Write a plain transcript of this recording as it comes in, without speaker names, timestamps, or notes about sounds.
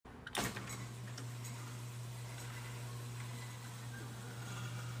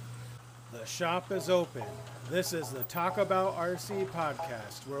The shop is open. This is the Talk About RC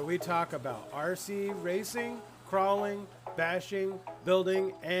podcast, where we talk about RC racing, crawling, bashing,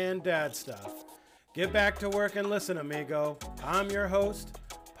 building, and dad stuff. Get back to work and listen, amigo. I'm your host,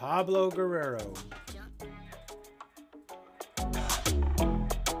 Pablo Guerrero.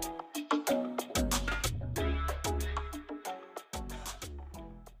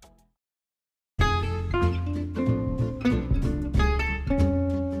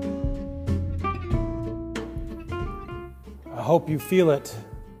 I hope you feel it,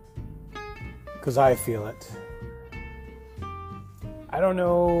 because I feel it. I don't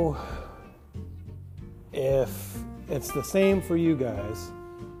know if it's the same for you guys,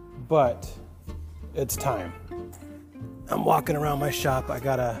 but it's time. I'm walking around my shop.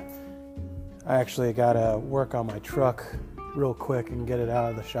 I actually gotta work on my truck real quick and get it out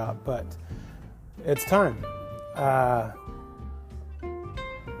of the shop, but it's time.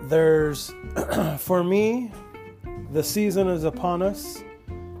 For me, the season is upon us,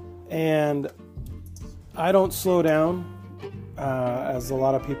 and I don't slow down, as a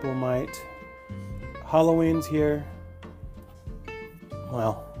lot of people might. Halloween's here.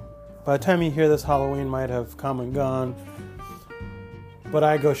 Well, by the time you hear this, Halloween might have come and gone, but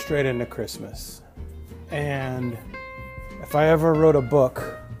I go straight into Christmas. And if I ever wrote a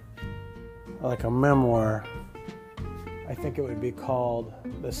book, like a memoir, I think it would be called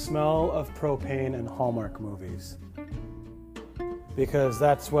The Smell of Propane and Hallmark Movies. Because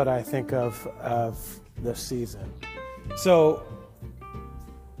that's what I think of this season. So,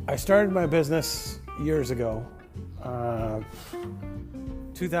 I started my business years ago.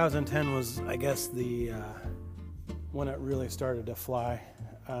 2010 was, I guess, the when it really started to fly.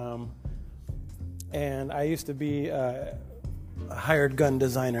 And I used to be a hired gun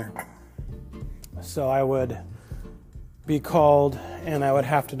designer. So I would be called and I would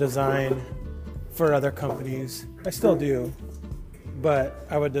have to design for other companies. I still do. But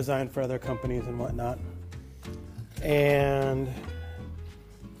I would design for other companies and whatnot. And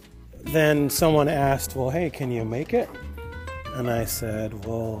then someone asked, well, hey, can you make it? And I said,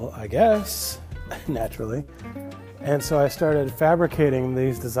 well, I guess, naturally. And so I started fabricating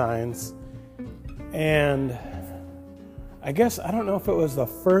these designs. And I guess, I don't know if it was the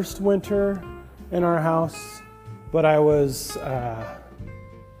first winter in our house, but I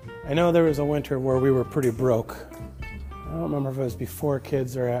know there was a winter where we were pretty broke. I don't remember if it was before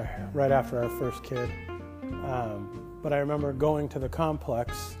kids or right after our first kid. But I remember going to the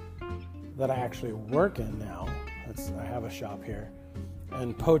complex that I actually work in now. I have a shop here.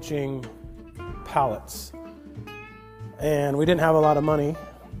 And poaching pallets. And we didn't have a lot of money.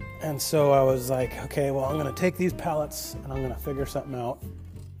 And so I was like, okay, well, I'm going to take these pallets and I'm going to figure something out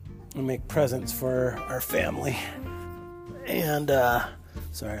and make presents for our family. And,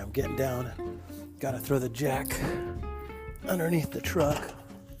 sorry, I'm getting down. Got to throw the jack underneath the truck.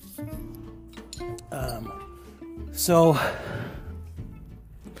 So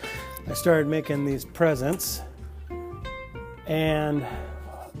I started making these presents, and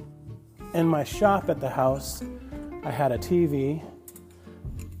in my shop at the house, I had a TV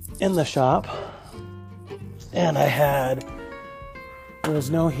in the shop, and there was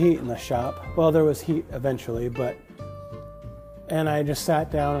no heat in the shop. Well, there was heat eventually, and I just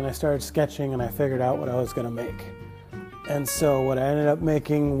sat down and I started sketching and I figured out what I was going to make. And so what I ended up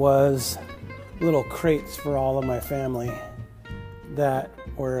making was little crates for all of my family that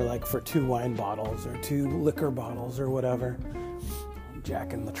were like for 2 wine bottles or 2 liquor bottles or whatever. I'm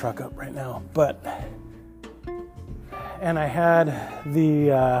jacking the truck up right now. And I had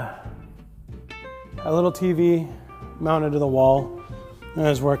a little TV mounted to the wall, and I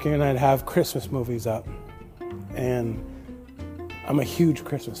was working and I'd have Christmas movies up. And I'm a huge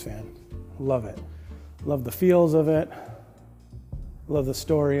Christmas fan. Love it. Love the feels of it. Love the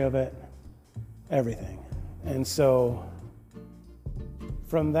story of it. Everything. And so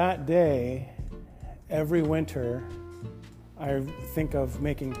from that day, every winter, I think of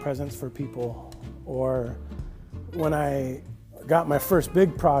making presents for people. Or when I got my first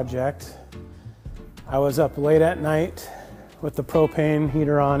big project, I was up late at night with the propane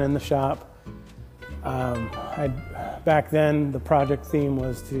heater on in the shop. Back then, the project theme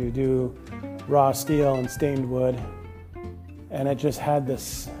was to do raw steel and stained wood. And it just had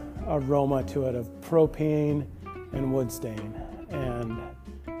this aroma to it of propane and wood stain. And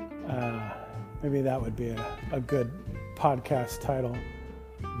maybe that would be a good podcast title.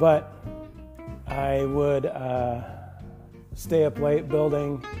 But I would stay up late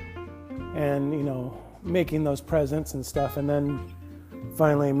building and, making those presents and stuff. And then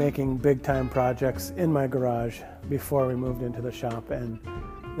finally making big time projects in my garage before we moved into the shop. And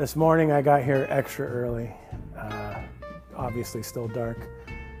This morning I got here extra early, obviously still dark.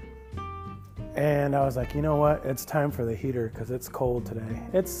 And I was like, you know what? It's time for the heater because it's cold today.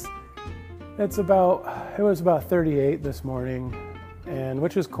 It was about 38 this morning, and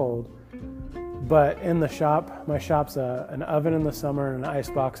which is cold. But in the shop, my shop's an oven in the summer and an ice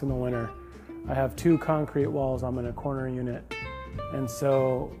box in the winter. I have 2 concrete walls. I'm in a corner unit. And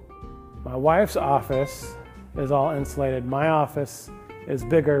so my wife's office is all insulated. My office is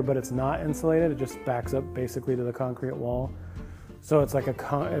bigger, but it's not insulated. It just backs up basically to the concrete wall. So it's like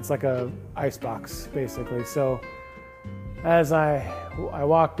a ice box basically. So as I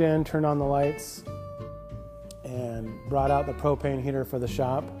walked in, turned on the lights, and brought out the propane heater for the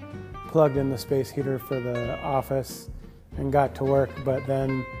shop, plugged in the space heater for the office, and got to work. But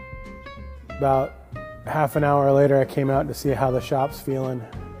then about half an hour later, I came out to see how the shop's feeling,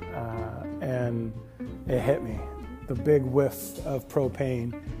 and it hit me. The big whiff of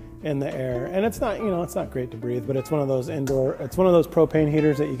propane in the air. And it's not, it's not great to breathe, but it's one of those propane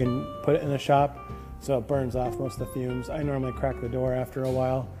heaters that you can put in a shop, so it burns off most of the fumes. I normally crack the door after a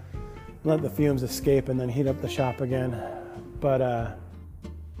while, let the fumes escape, and then heat up the shop again. But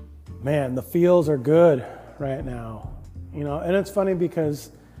man, the feels are good right now, and it's funny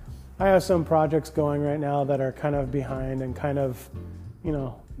because I have some projects going right now that are kind of behind and kind of,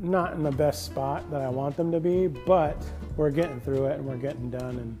 not in the best spot that I want them to be, but we're getting through it and we're getting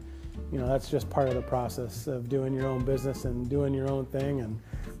done. And, that's just part of the process of doing your own business and doing your own thing. And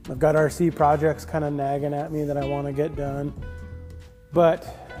I've got RC projects kind of nagging at me that I want to get done. But,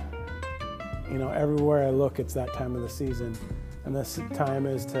 everywhere I look, it's that time of the season. And this time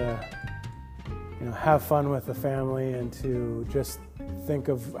is to, have fun with the family and to just think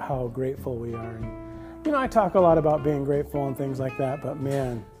of how grateful we are. And, I talk a lot about being grateful and things like that, but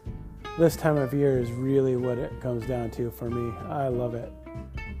man, this time of year is really what it comes down to for me. I love it.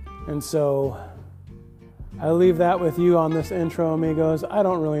 And so I leave that with you on this intro, amigos. I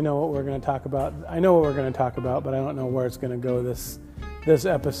don't really know what we're going to talk about. I know what we're going to talk about, but I don't know where it's going to go this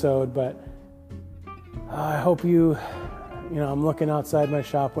episode. But I hope I'm looking outside my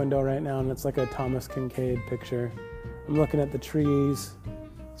shop window right now, and it's like a Thomas Kincaid picture. I'm looking at the trees,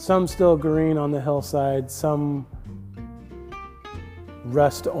 some still green on the hillside, some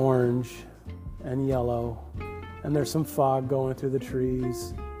rust orange and yellow, and there's some fog going through the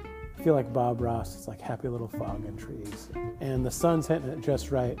trees. I feel like Bob Ross. It's like happy little fog in trees, and the sun's hitting it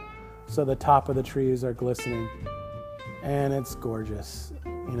just right, so the top of the trees are glistening, and it's gorgeous.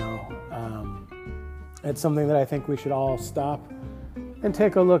 It's something that I think we should all stop and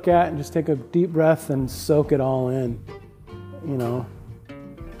take a look at and just take a deep breath and soak it all in.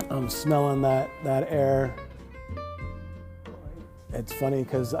 I'm smelling that air. It's funny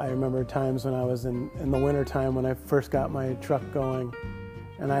because I remember times when I was in the wintertime when I first got my truck going,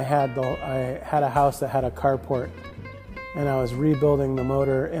 and I had a house that had a carport, and I was rebuilding the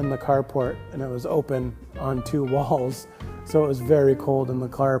motor in the carport, and it was open on 2 walls, so it was very cold in the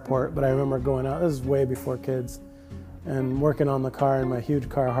carport. But I remember going out, this is way before kids, and working on the car in my huge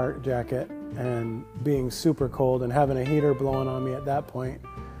Carhartt jacket and being super cold and having a heater blowing on me at that point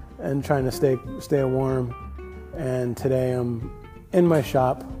and trying to stay warm. And today I'm in my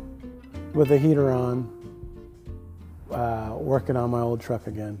shop with a heater on, working on my old truck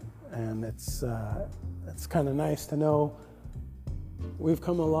again. And it's kind of nice to know we've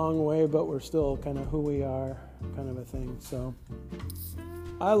come a long way, but we're still kind of who we are, kind of a thing. So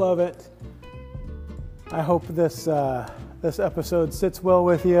I love it. I hope this episode sits well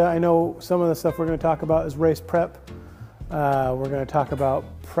with you. I know some of the stuff we're going to talk about is race prep. We're going to talk about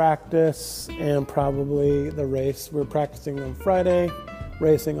practice and probably the race. We're practicing on Friday,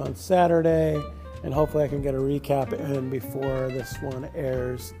 racing on Saturday, and hopefully I can get a recap in before this one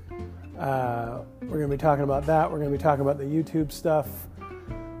airs. We're going to be talking about that. We're going to be talking about the YouTube stuff,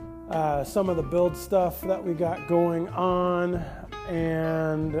 some of the build stuff that we got going on,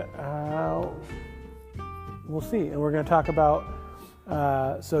 and we'll see. And we're going to talk about,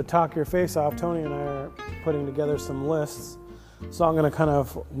 so Talk Your Face Off. Tony and I are putting together some lists. So I'm going to kind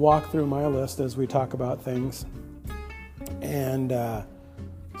of walk through my list as we talk about things and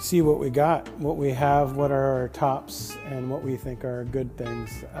see what we got, what we have, what are our tops, and what we think are good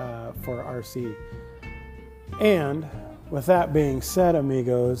things for RC. And with that being said,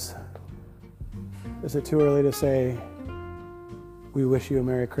 amigos, is it too early to say we wish you a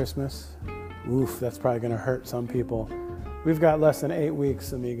Merry Christmas? Oof, that's probably going to hurt some people. We've got less than 8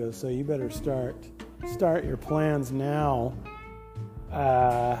 weeks, amigos, so you better start your plans now.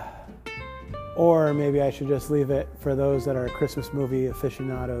 Or maybe I should just leave it for those that are Christmas movie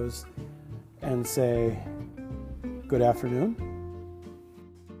aficionados and say good afternoon.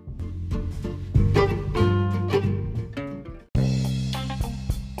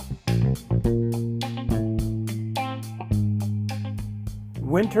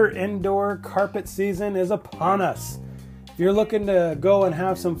 Winter indoor carpet season is upon us. If you're looking to go and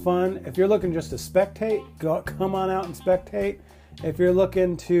have some fun, if you're looking just to spectate, come on out and spectate. If you're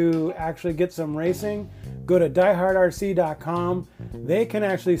looking to actually get some racing, go to diehardrc.com. They can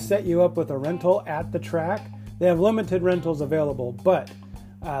actually set you up with a rental at the track. They have limited rentals available, but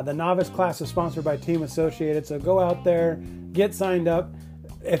the novice class is sponsored by Team Associated, so go out there, get signed up.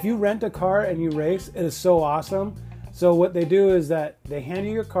 If you rent a car and you race, it is so awesome. So what they do is that they hand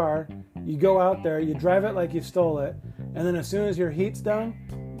you your car, you go out there, you drive it like you stole it, and then as soon as your heat's done,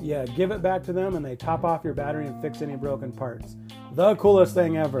 you give it back to them and they top off your battery and fix any broken parts. The coolest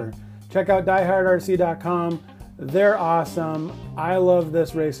thing ever. Check out diehardrc.com. They're awesome. I love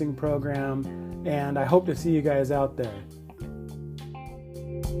this racing program, and I hope to see you guys out there.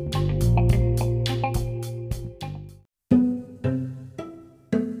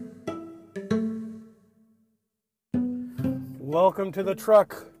 Welcome to the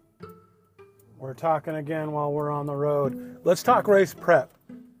truck. We're talking again while we're on the road. Let's talk race prep.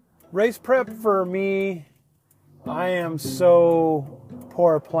 Race prep for me, I am so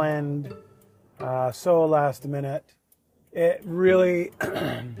poor planned, so last minute. It really,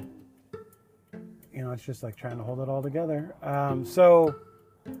 it's just like trying to hold it all together. So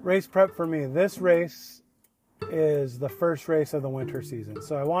race prep for me, this race is the first race of the winter season.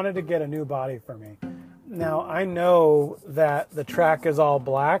 So I wanted to get a new body for me. Now, I know that the track is all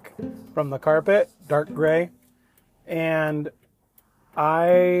black from the carpet, dark gray, and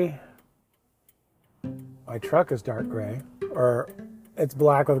my truck is dark gray, or it's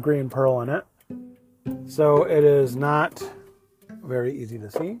black with green pearl in it, so it is not very easy to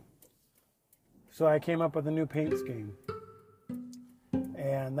see. So I came up with a new paint scheme,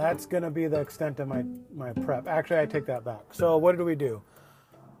 and that's going to be the extent of my prep. Actually, I take that back. So what did we do?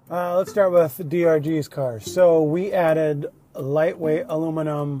 Let's start with DRG's cars. So we added lightweight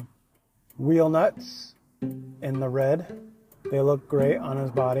aluminum wheel nuts in the red. They look great on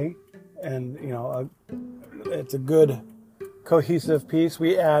his body, and it's a good cohesive piece.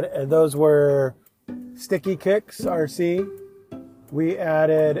 Those were Sticky Kicks RC. We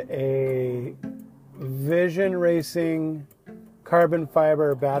added a Vision Racing carbon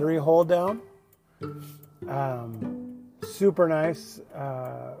fiber battery hold down. Super nice,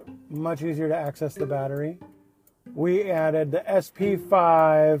 much easier to access the battery. We added the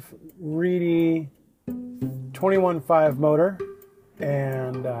SP5 Reedy 21.5 motor,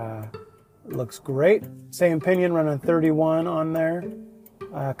 and looks great. Same pinion, running 31 on there.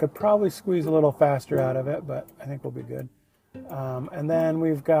 Could probably squeeze a little faster out of it, but I think we'll be good. And then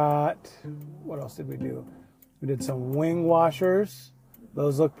we've got, what else did we do? We did some wing washers.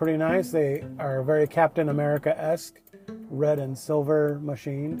 Those look pretty nice. They are very Captain America-esque, red and silver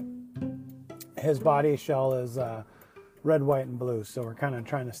machined. His body shell is red, white, and blue, so we're kind of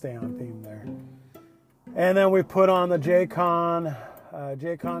trying to stay on theme there. And then we put on the J-Concepts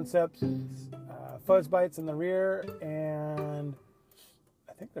fuzz bites in the rear, and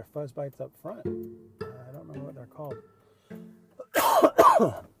I think they're fuzz bites up front. I don't know what they're called.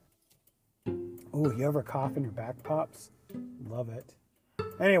 Ooh, you ever cough and your back pops? Love it.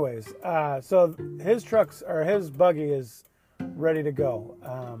 Anyways, so his buggy is ready to go.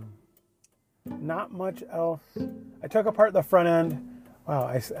 Not much else. I took apart the front end. Wow,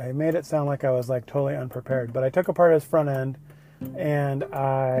 I made it sound like I was like totally unprepared, but I took apart his front end, and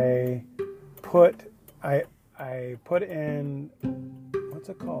I put in, what's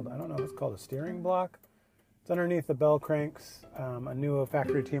it called? I don't know. It's called a steering block. It's underneath the bell cranks. A new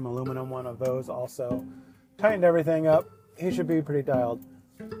factory team aluminum one of those also. Tightened everything up. He should be pretty dialed.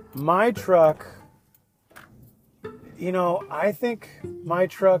 My truck, I think my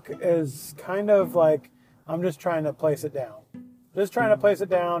truck is kind of like, I'm just trying to place it down. Just trying to place it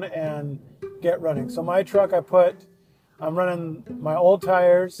down and get running. So my truck, I'm running my old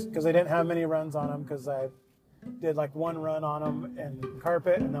tires because I didn't have many runs on them, because I did like one run on them in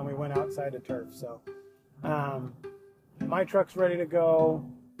carpet and then we went outside to turf. So my truck's ready to go.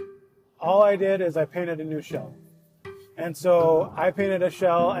 All I did is I painted a new shell. And so I painted a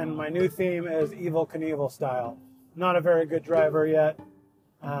shell, and my new theme is Evel Knievel style. Not a very good driver yet.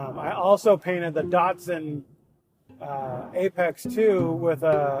 I also painted the Datsun Apex 2 with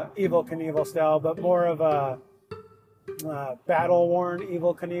a Evel Knievel style, but more of a battle-worn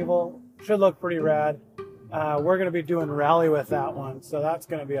Evel Knievel. Should look pretty rad. We're going to be doing rally with that one, so that's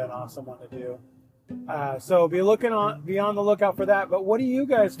going to be an awesome one to do. So be on the lookout for that. But what do you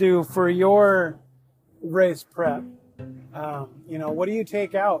guys do for your race prep? What do you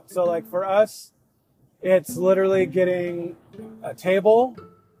take out? So like for us, it's literally getting a table,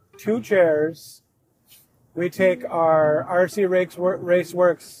 2 chairs, we take our RC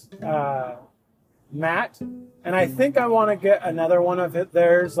Raceworks mat, and I think I want to get another one of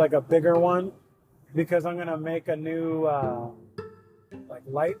theirs, like a bigger one, because I'm going to make a new like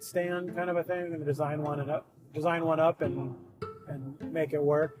light stand kind of a thing. I'm going to design one up and make it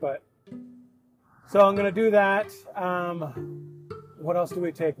work. But so I'm going to do that. What else do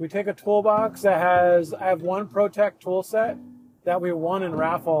we take? We take a toolbox that I have one ProTech tool set that we won in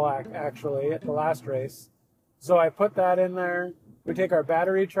raffle actually at the last race. So I put that in there. We take our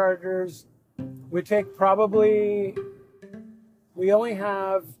battery chargers. We only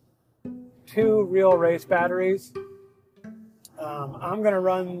have 2 real race batteries. I'm going to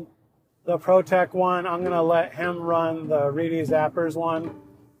run the ProTech one. I'm going to let him run the Reedy Zappers one,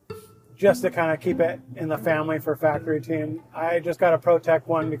 just to kind of keep it in the family for factory team. I just got a ProTech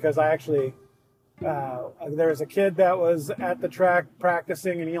one because I actually, there was a kid that was at the track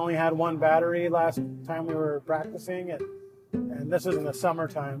practicing and he only had 1 battery last time we were practicing it. And this was in the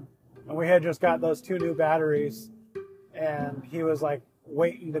summertime. And we had just got those 2 new batteries and he was like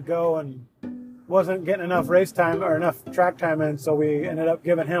waiting to go and wasn't getting enough race time or enough track time in. So we ended up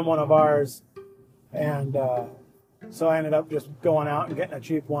giving him one of ours. And so I ended up just going out and getting a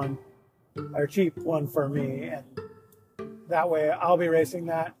cheap one for me, and that way I'll be racing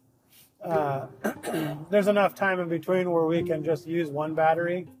that. There's enough time in between where we can just use 1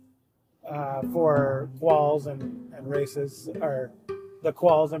 battery for quals and races, or the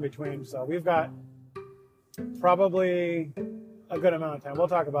quals in between. So we've got probably a good amount of time. We'll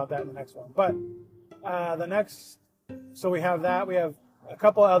talk about that in the next one. But so we have that. We have a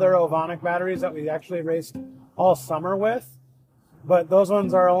couple other Ovonic batteries that we actually raced all summer with. But those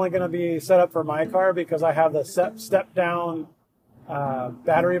ones are only going to be set up for my car because I have the step down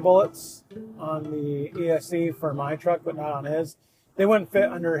battery bullets on the ESC for my truck, but not on his. They wouldn't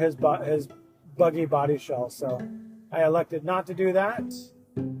fit under his buggy body shell, so I elected not to do that.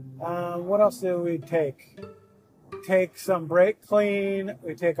 What else do we take? Take some brake clean.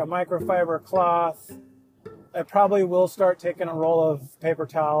 We take a microfiber cloth. I probably will start taking a roll of paper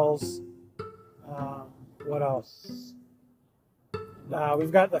towels. What else?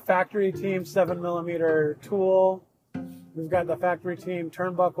 We've got the factory team 7mm tool. We've got the factory team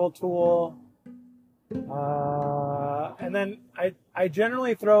turnbuckle tool. And then I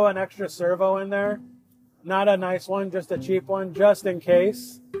generally throw an extra servo in there. Not a nice one, just a cheap one, just in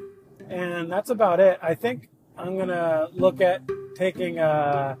case. And that's about it. I think I'm going to look at getting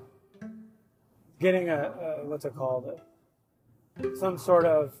what's it called? Some sort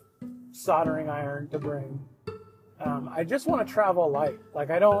of soldering iron to bring. I just want to travel light. Like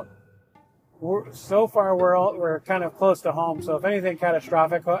so far we're kind of close to home. So if anything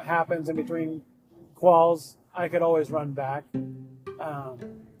catastrophic happens in between quals, I could always run back.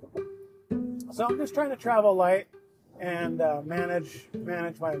 So I'm just trying to travel light and manage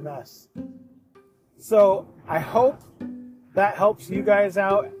my mess. So I hope that helps you guys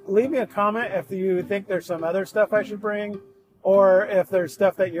out. Leave me a comment if you think there's some other stuff I should bring, or if there's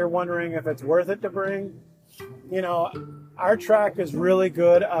stuff that you're wondering if it's worth it to bring. You know, our track is really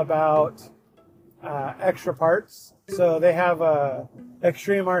good about extra parts. So they have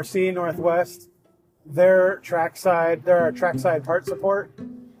Extreme RC Northwest. Their trackside part support.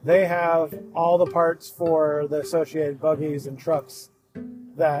 They have all the parts for the associated buggies and trucks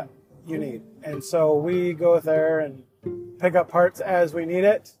that you need. And so we go there and pick up parts as we need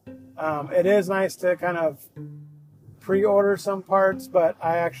it. It is nice to kind of pre-order some parts, but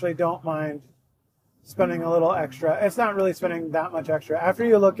I actually don't mind spending a little extra. It's not really spending that much extra. After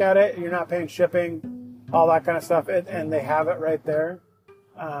you look at it, you're not paying shipping, all that kind of stuff, and they have it right there.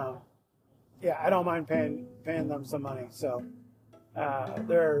 Yeah, I don't mind paying them some money. So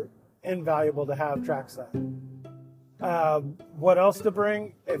they're invaluable to have trackside. What else to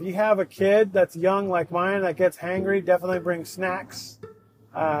bring? If you have a kid that's young like mine that gets hangry, definitely bring snacks.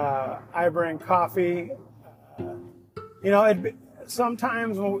 I bring coffee.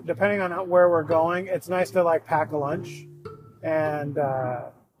 Sometimes, depending on where we're going, it's nice to like pack a lunch, and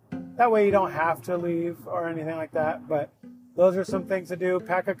that way you don't have to leave or anything like that. But those are some things to do.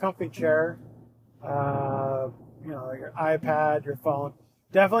 Pack a comfy chair, your iPad, your phone.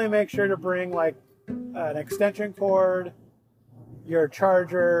 Definitely make sure to bring like an extension cord, your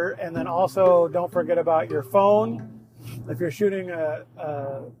charger, and then also don't forget about your phone. If you're shooting a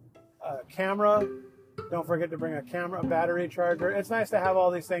camera, don't forget to bring a battery charger. It's nice to have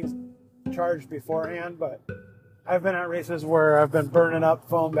all these things charged beforehand, but I've been at races where I've been burning up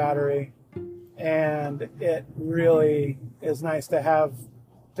phone battery, and it really is nice to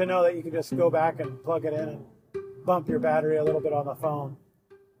know that you can just go back and plug it in and bump your battery a little bit on the phone.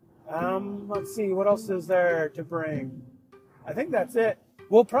 Let's see, what else is there to bring? I think that's it.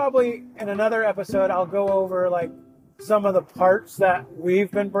 We'll probably, in another episode, I'll go over like some of the parts that we've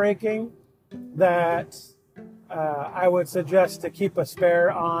been breaking that I would suggest to keep a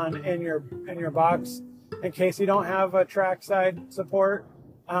spare on in your box in case you don't have a trackside support.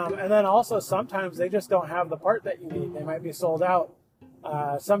 And then also sometimes they just don't have the part that you need. They might be sold out.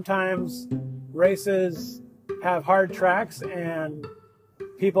 Sometimes races have hard tracks and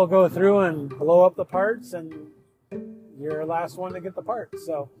people go through and blow up the parts and you're the last one to get the parts.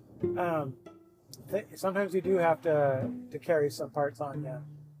 So sometimes you do have to carry some parts on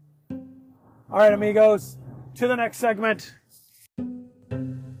you. All right, amigos, to the next segment.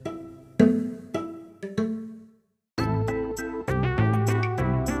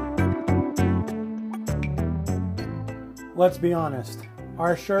 Let's be honest,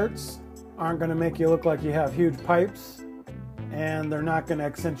 our shirts aren't going to make you look like you have huge pipes, and they're not going to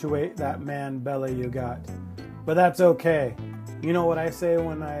accentuate that man belly you got. But that's okay. You know what I say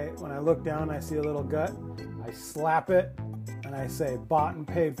when I look down, I see a little gut? I slap it, and I say, bought and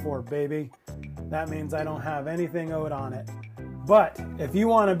paid for, baby. That means I don't have anything owed on it. But if you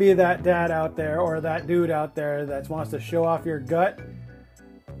want to be that dad out there or that dude out there that wants to show off your gut,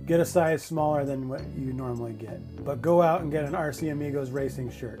 get a size smaller than what you normally get. But go out and get an RC Amigos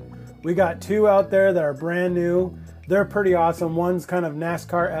Racing shirt. We got 2 out there that are brand new. They're pretty awesome. One's kind of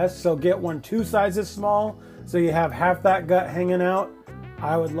NASCAR-esque, so get one 2 sizes small so you have half that gut hanging out.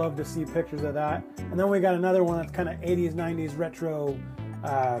 I would love to see pictures of that. And then we got another one that's kind of 80s, 90s retro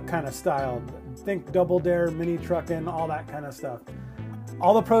kind of style. Think Double Dare, mini trucking, all that kind of stuff.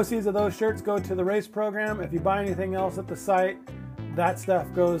 All the proceeds of those shirts go to the race program. If you buy anything else at the site, that stuff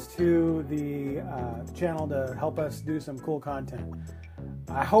goes to the channel to help us do some cool content.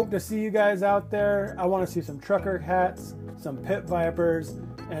 I hope to see you guys out there. I want to see some trucker hats, some pit vipers,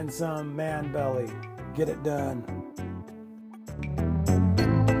 and some man belly. Get it done.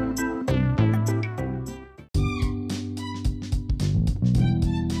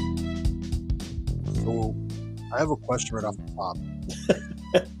 So I have a question right off the top.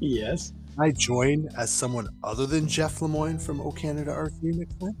 Yes. Can I join as someone other than Jeff Lemoyne from O Canada RC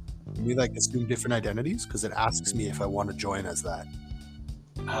next time? Can we like assume different identities? Because it asks me if I want to join as that.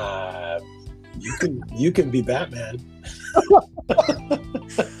 You can be Batman.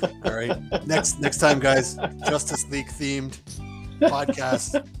 All right. Next time, guys. Justice League themed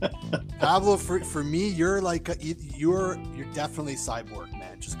podcast. Pablo, for me, you're like you're definitely Cyborg,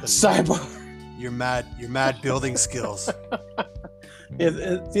 man. Just because Cyborg. You're mad building skills.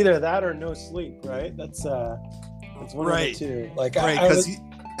 It's either that or no sleep, right? That's one right. of the two. Like right,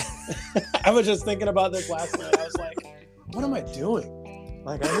 I was just thinking about this last night. I was like, what am I doing?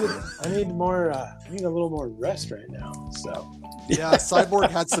 Like I need a little more rest right now. So yeah, Cyborg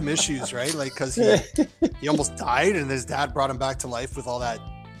had some issues, right? Like because he almost died, and his dad brought him back to life with all that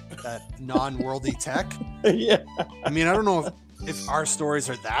non-worldly tech. Yeah. I mean, I don't know if our stories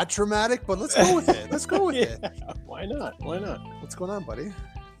are that traumatic, but let's go with it. Let's go with it. Why not? What's going on, buddy?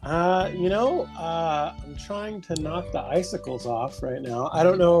 I'm trying to knock the icicles off right now. I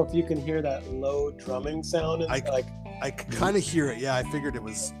don't know if you can hear that low drumming sound. I can kind of hear it. Yeah, I figured it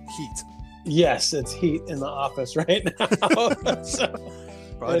was heat. Yes, it's heat in the office right now. So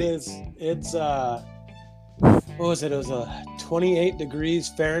it's what was it? It was 28 degrees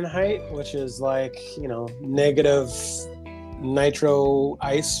Fahrenheit, which is like, negative nitro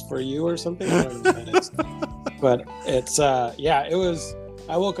ice for you or something. I don't know what that is. But it's it was.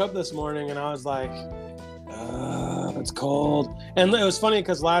 I woke up this morning and I was like, it's cold. And it was funny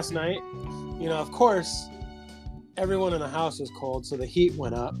because last night, of course, everyone in the house was cold, so the heat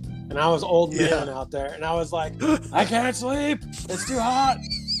went up. And I was old man out there, and I was like, I can't sleep. It's too hot.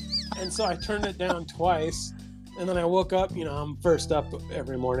 And so I turned it down twice. And then I woke up, I'm first up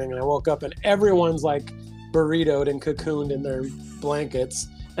every morning, and I woke up and everyone's like burritoed and cocooned in their blankets.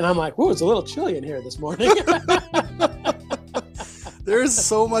 And I'm like, whoa, it's a little chilly in here this morning. There's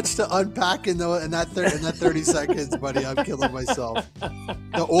so much to unpack in that 30 seconds, buddy. I'm killing myself.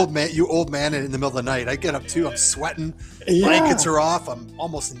 You old man in the middle of the night. I get up too. I'm sweating. Blankets are off. I'm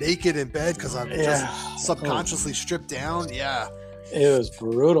almost naked in bed because I'm just subconsciously stripped down. Yeah. It was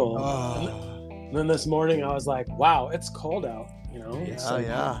brutal. And then this morning I was like, wow, it's cold out,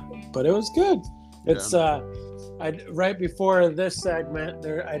 But it was good. It's right before this segment,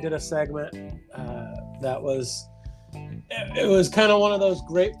 I did a segment that was it was kind of one of those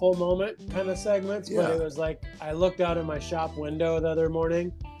grateful moment kind of segments, but it was like I looked out in my shop window the other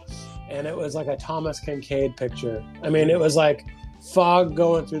morning and it was like a Thomas Kincaid picture. I mean, it was like fog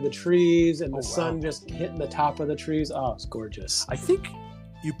going through the trees and the sun just hitting the top of the trees. Oh, it's gorgeous. I think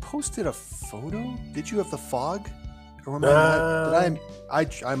you posted a photo. Did you of the fog? Or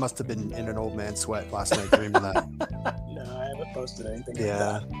I must have been in an old man sweat last night dreaming that. No, I haven't posted anything.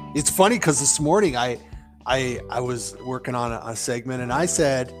 Yeah, like that. it's funny because this morning I was working on a segment, and I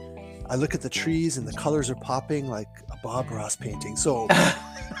said I look at the trees and the colors are popping like a Bob Ross painting. So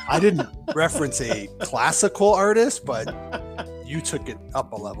I didn't reference a classical artist, but you took it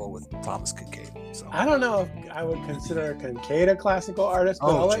up a level with Thomas Kincaid. So I don't know if I would consider Kincaid a classical artist,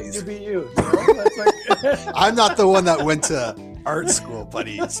 but I'll let you be you. That's like... I'm not the one that went to art school,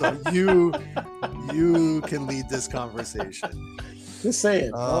 buddy. So you can lead this conversation. Just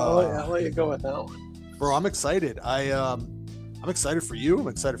saying. I'll let you go with that one. Bro, I'm excited. I'm excited for you. I'm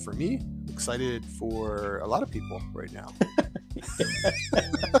excited for me. I'm excited for a lot of people right now.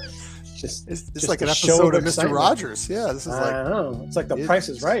 It's like an episode of Mr. Rogers. Yeah, this is like. I know. It's like The Price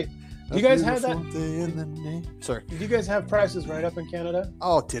is Right. You guys had that? Sorry. Did you guys have Prices Right up in Canada?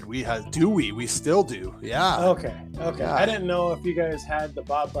 Oh, did we? Do we? We still do. Yeah. Okay. Yeah. I didn't know if you guys had the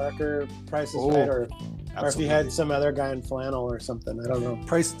Bob Barker Prices Right, or if you had some other guy in flannel or something. I don't know.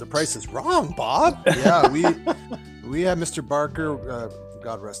 The price is wrong, Bob. Yeah, we had Mr. Barker.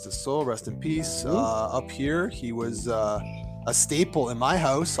 God rest his soul. Rest in peace. Up here, he was a staple in my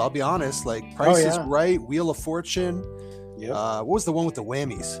house. I'll be honest. Like Price is Right, Wheel of Fortune. Yep. What was the one with the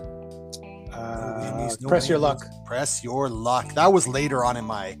whammies? Press Your Luck. Press Your Luck. That was later on in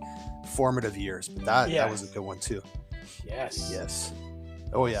my formative years, but that was a good one too. Yes.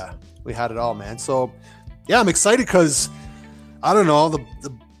 Oh yeah, we had it all, man. So yeah, I'm excited because I don't know,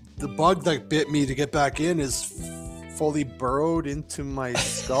 the bug that bit me to get back in is fully burrowed into my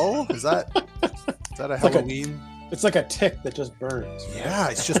skull. Is that a Halloween? It's like a tick that just burns. Right? Yeah,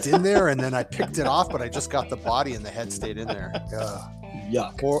 it's just in there, and then I picked it off, but I just got the body and the head stayed in there.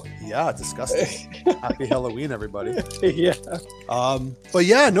 Yuck. Disgusting. Happy Halloween, everybody. Yeah. But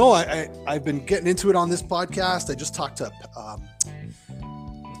yeah, no, I've been getting into it on this podcast. I just talked to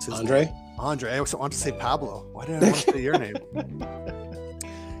what's his Andre. name? Andre. I also want to say Pablo. Why did I want to say your name?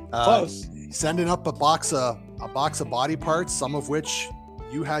 Close. Sending up a box of body parts, some of which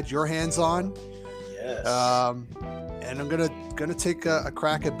you had your hands on. Yes. And I'm gonna take a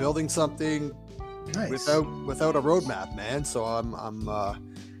crack at building something. Nice. Without a roadmap, man. So I'm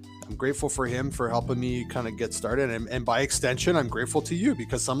grateful for him for helping me kind of get started, and by extension, I'm grateful to you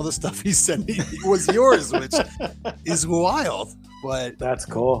because some of the stuff he sent me was yours, which is wild. But that's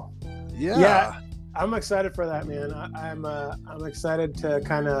cool. Yeah. I'm excited for that, man. I'm excited to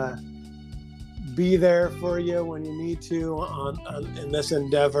kind of be there for you when you need to in this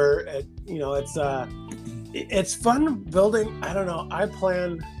endeavor. It's fun building. I don't know. I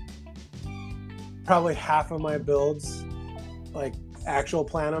plan probably half of my builds, like actual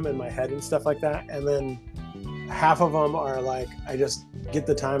plan them in my head and stuff like that, and then half of them are like I just get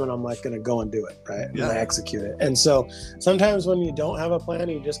the time and I'm like gonna go and do it, right? And I execute it. And so sometimes when you don't have a plan,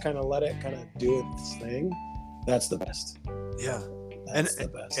 you just kind of let it kind of do its thing. That's the best. Yeah. That's the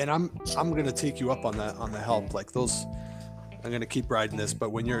best. And I'm gonna take you up on that, on the help. Like those, I'm gonna keep riding this,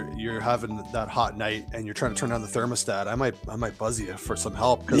 but when you're having that hot night and you're trying to turn down the thermostat, I might buzz you for some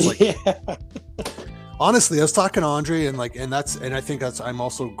help because honestly, I was talking to Andre and I think I'm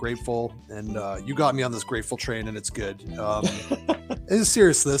also grateful, and you got me on this grateful train, and it's good. In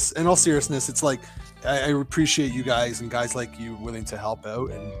seriousness, in all seriousness, it's like I appreciate you guys and guys like you willing to help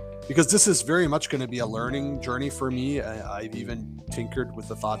out, and because this is very much going to be a learning journey for me. I've even tinkered with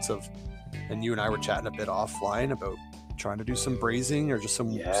the thoughts of, and you and I were chatting a bit offline about trying to do some brazing or just some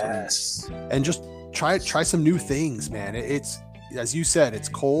and just try some new things, man. It's as you said, it's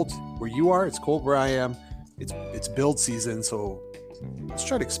cold where you are, it's cold where I am. It's build season, so let's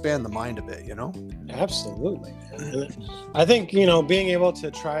try to expand the mind a bit, Absolutely, man. I think, being able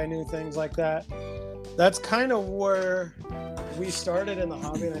to try new things like that, that's kind of where we started in the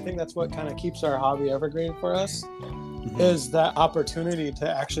hobby, and I think that's what kind of keeps our hobby evergreen for us, is that opportunity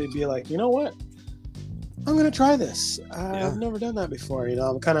to actually be like, you know what? I'm going to try this. I've never done that before.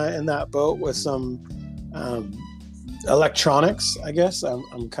 I'm kind of in that boat with some electronics, I guess.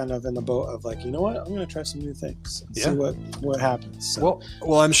 I'm kind of in the boat of like, you know what? I'm going to try some new things and see what happens. So.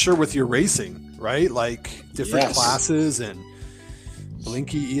 Well, I'm sure with your racing, right? Like different classes and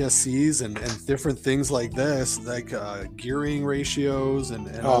Blinky ESCs and different things like this, like gearing ratios and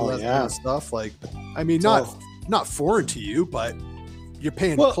all that kind of stuff. Like, I mean, not foreign to you, but you're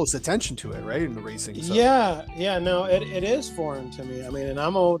paying close attention to it, right? In the racing. So. Yeah. No, it is foreign to me. I mean, and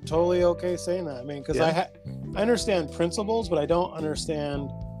I'm totally okay saying that. I mean, because I understand principles, but I don't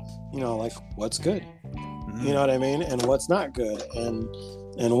understand, like what's good. You know what I mean? And what's not good, and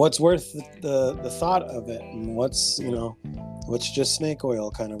what's worth the thought of it, and what's which just snake oil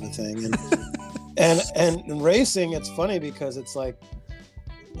kind of a thing. And in racing, it's funny because it's like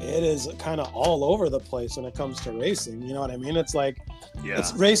it is kind of all over the place when it comes to racing. You know what I mean? It's like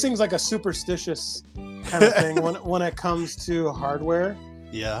racing's like a superstitious kind of thing when it comes to hardware.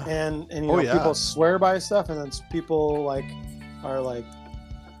 Yeah. And you know, people swear by stuff, and then people are like,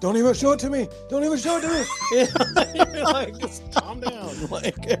 don't even show it to me. Don't even show it to me. You're like, just calm down.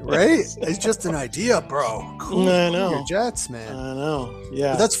 Like, right? It's just an idea, bro. Cool. I know. Your jets, man. I know.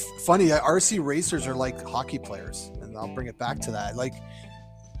 Yeah. But that's funny. RC racers are like hockey players, and I'll bring it back to that. Like,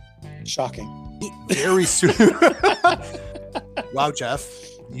 shocking. Very soon. Wow, Jeff,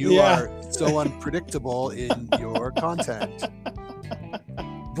 you are so unpredictable in your content.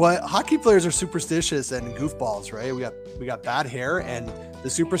 But hockey players are superstitious and goofballs, right? We got bad hair, and the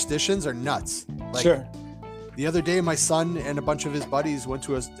superstitions are nuts. Like, sure. The other day, my son and a bunch of his buddies went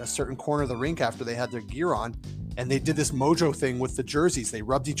to a certain corner of the rink after they had their gear on, and they did this mojo thing with the jerseys. They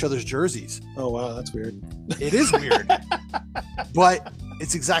rubbed each other's jerseys. Oh, wow, that's weird. It is weird. But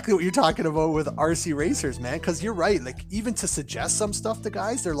it's exactly what you're talking about with RC racers, man. Because you're right. Like, even to suggest some stuff to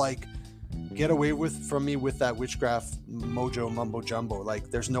guys, they're like, get away from me with that witchcraft mojo mumbo jumbo.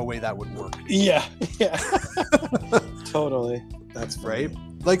 Like, there's no way that would work. Yeah. Totally. That's funny. Right.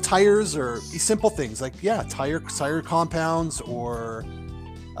 Like tires or simple things like tire compounds, or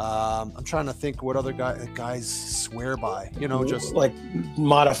I'm trying to think what other guys swear by, you know, just like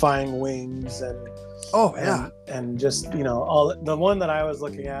modifying wings and just, you know, all the one that I was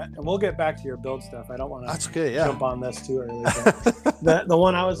looking at, and we'll get back to your build stuff. I don't want to jump on this too early. But the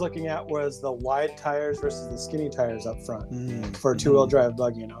one I was looking at was the wide tires versus the skinny tires up front for a two-wheel drive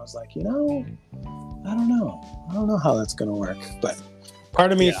buggy, and I was like, you know, I don't know how that's going to work, but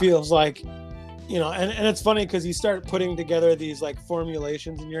part of me feels like, you know, and it's funny because you start putting together these like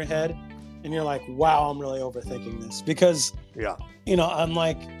formulations in your head, and you're like, wow, I'm really overthinking this, because, you know, I'm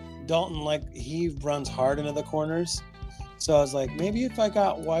like Dalton, like he runs hard into the corners. So I was like, maybe if I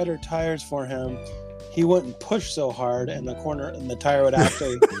got wider tires for him, he wouldn't push so hard, and the tire would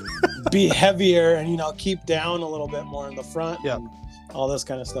actually be heavier and, you know, keep down a little bit more in the front and all this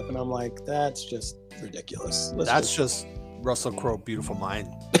kind of stuff. And I'm like, that's just ridiculous. That's just Russell Crowe, beautiful mind.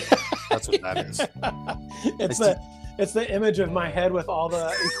 That's what that is. It's the image of my head with all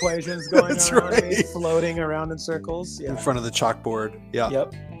the equations going around me, floating around in circles. In front of the chalkboard. Yeah.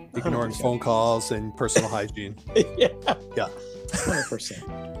 Yep. Ignoring 100%. Phone calls and personal hygiene. Yeah.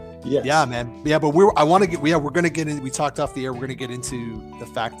 100%. Yeah, man. Yeah, but we're going to get in. We talked off the air. We're going to get into the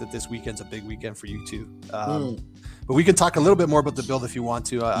fact that this weekend's a big weekend for you too. But we can talk a little bit more about the build if you want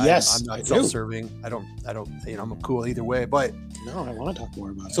to. Yes, I'm not self-serving. I don't, you know, I'm cool either way, but no, I want to talk more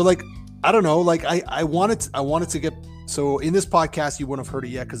about it. So like, I don't know, like I wanted to get, so in this podcast, you wouldn't have heard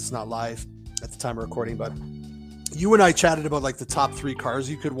it yet because it's not live at the time of recording, but you and I chatted about like the top 3 cars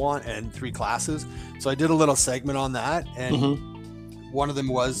you could want and 3 classes. So I did a little segment on that, and one of them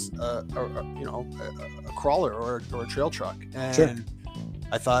was a crawler or a trail truck, and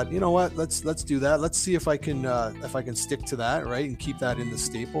I thought, you know what, let's do that. Let's see if I can stick to that, right, and keep that in the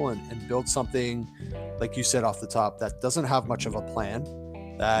staple and build something, like you said off the top, that doesn't have much of a plan,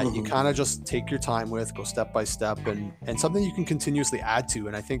 that you kind of just take your time with, go step by step, and something you can continuously add to.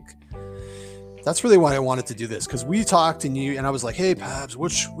 And I think that's really why I wanted to do this, because we talked and I was like, hey Pabs,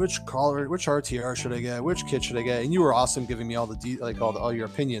 which crawler, which RTR should I get, which kit should I get, and you were awesome giving me all all your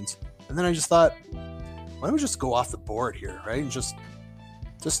opinions. And then I just thought, why don't we just go off the board here, right, and just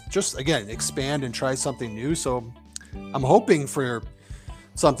again expand and try something new. So I'm hoping for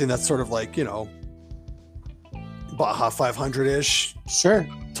something that's sort of like, you know, Baja 500-ish, sure,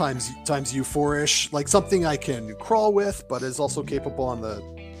 times U4-ish, like something I can crawl with, but is also capable on the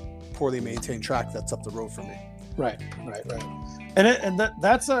poorly maintained track that's up the road for me. Right. And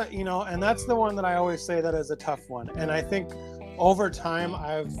that's a, you know, and that's the one that I always say that is a tough one. And I think over time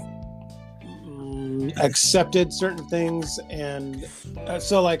I've accepted certain things, and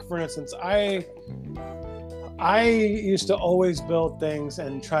so like for instance, I used to always build things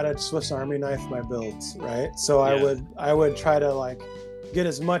and try to Swiss Army knife my builds, right? So I would try to like get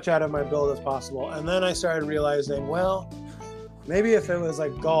as much out of my build as possible, and then I started realizing, well, maybe if it was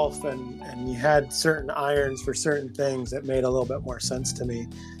like golf and you had certain irons for certain things, it made a little bit more sense to me.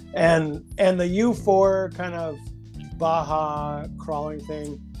 And the U4 kind of Baja crawling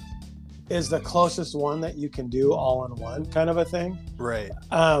thing is the closest one that you can do all in one kind of a thing. Right.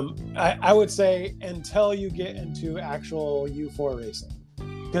 I would say until you get into actual U4 racing,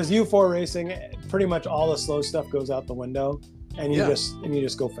 because U4 racing, pretty much all the slow stuff goes out the window, and you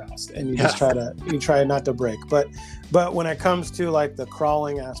just go fast, and you just try not to break. But when it comes to like the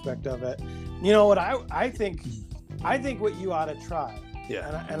crawling aspect of it, you know what I think I think what you ought to try,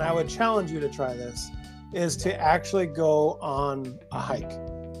 Yeah. and I would challenge you to try this, is to actually go on a hike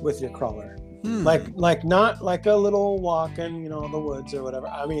with your crawler. Like not like a little walk in, the woods or whatever.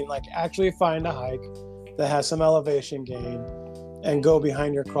 I mean, like actually find a hike that has some elevation gain and go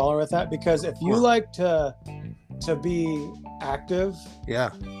behind your crawler with that. Because if you like to be active,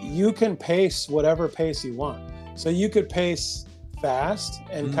 you can pace whatever pace you want. So you could pace fast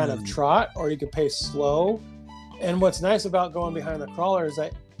and kind of trot, or you could pace slow. And what's nice about going behind the crawler is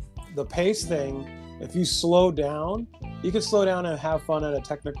that the pace thing, if you slow down, you can slow down and have fun at a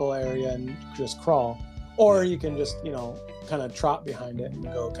technical area and just crawl, or you can just, kind of trot behind it and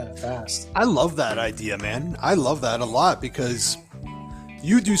go kind of fast. I love that idea, man. I love that a lot because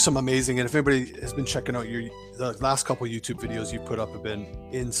you do some amazing, and if anybody has been checking out the last couple of YouTube videos you put up have been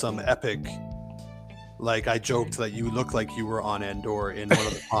in some epic, like I joked that you look like you were on Endor in one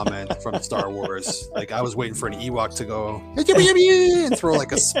of the comments from Star Wars. Like I was waiting for an Ewok to go and throw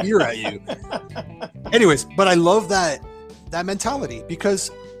like a spear at you. Anyways, but I love that mentality because,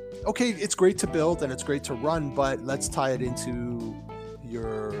 okay, it's great to build and it's great to run, but let's tie it into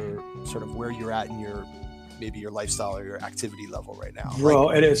your sort of where you're at in maybe your lifestyle or your activity level right now. Bro,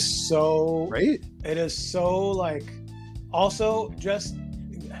 it is so right. It is so like, also just,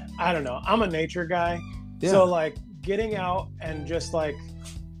 I don't know. I'm a nature guy. Yeah. So like getting out and just like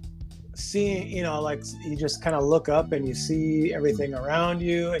seeing, like you just kind of look up and you see everything around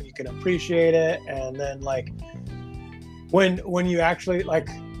you and you can appreciate it. And then like when you actually, like,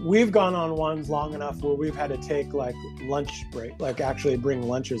 we've gone on ones long enough where we've had to take like lunch break, like actually bring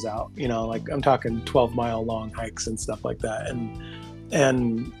lunches out, like I'm talking 12-mile long hikes and stuff like that.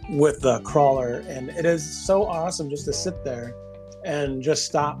 And with the crawler, and it is so awesome just to sit there and just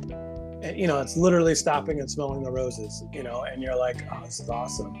stop. And, it's literally stopping and smelling the roses, and you're like, oh, this is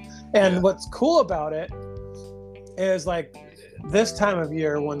awesome. And what's cool about it is like this time of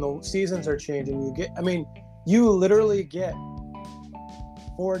year when the seasons are changing, you literally get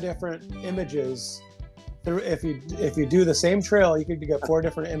 4 different images through. If you do the same trail, you could get 4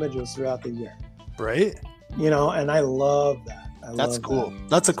 different images throughout the year. Right. And I love that. That's cool.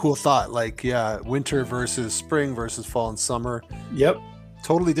 That's a cool thought. Like, winter versus spring versus fall and summer. Yep.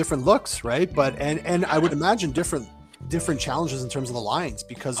 Totally different looks, right? But and I would imagine different challenges in terms of the lines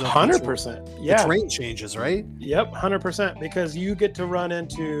because of 100%. The terrain changes, right? Yep, 100%. Because you get to run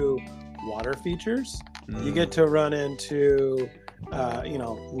into water features. You get to run into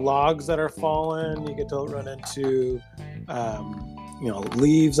logs that are fallen. You get to run into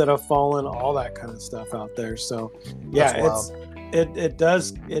leaves that have fallen, all that kind of stuff out there. So it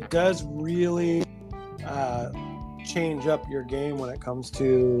does really change up your game when it comes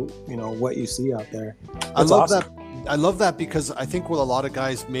to what you see out there. I love that because I think what a lot of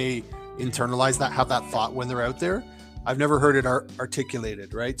guys may internalize that, have that thought when they're out there. I've never heard it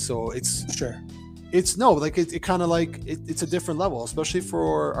articulated, right? So it's it kind of like it's a different level, especially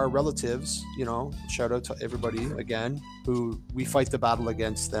for our relatives. Shout out to everybody again who we fight the battle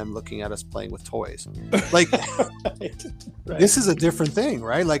against them looking at us playing with toys. Like right. This is a different thing,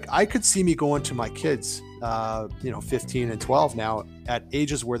 right? Like I could see me going to my kids, 15 and 12 now, at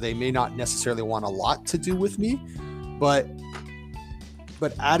ages where they may not necessarily want a lot to do with me, but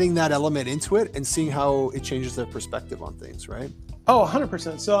adding that element into it and seeing how it changes their perspective on things, right? Oh,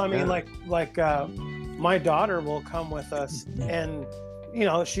 100%. So, I mean, my daughter will come with us and,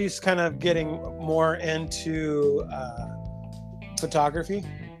 she's kind of getting more into photography.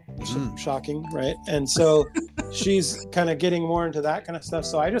 Shocking, right? And so she's kind of getting more into that kind of stuff.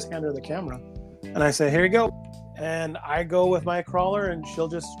 So I just hand her the camera and I say, here you go. And I go with my crawler and she'll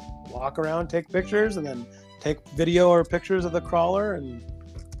just walk around, take pictures, and then take video or pictures of the crawler. And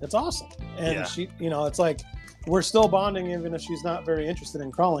it's awesome. And she, it's like, we're still bonding even if she's not very interested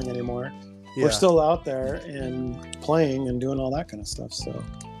in crawling anymore. We're still out there and playing and doing all that kind of stuff. So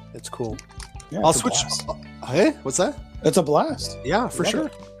it's cool. Yeah, I'll switch. Hey, what's that? It's a blast. Yeah, for sure.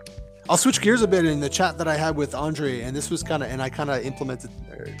 It. I'll switch gears a bit in the chat that I had with Andre, and this was I kind of implemented,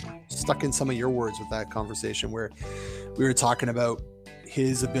 stuck in some of your words with that conversation where we were talking about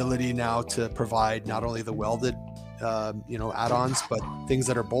his ability now to provide not only the welded, add-ons, but things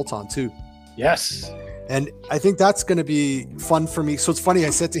that are bolt-on too. Yes. And I think that's going to be fun for me. So it's funny. I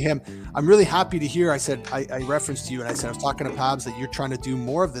said to him, I'm really happy to hear, I said, I referenced you and I said, I was talking to Pabs that you're trying to do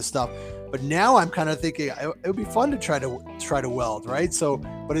more of this stuff, but now I'm kind of thinking it would be fun to try to weld. Right. So,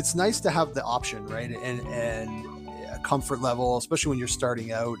 but it's nice to have the option, right. And a comfort level, especially when you're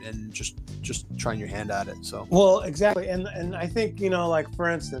starting out and just trying your hand at it. So, well, exactly. And I think, like for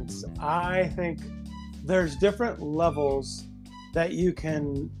instance, I think there's different levels that you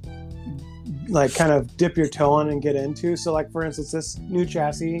can like kind of dip your toe in and get into. So like, for instance, this new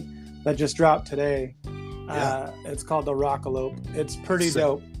chassis that just dropped today, it's called the Rockalope. It's pretty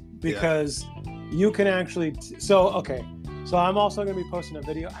dope because you can actually, so I'm also going to be posting a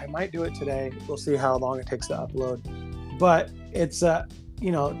video. I might do it today. We'll see how long it takes to upload, but it's,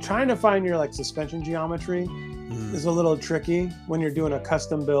 trying to find your like suspension geometry is a little tricky when you're doing a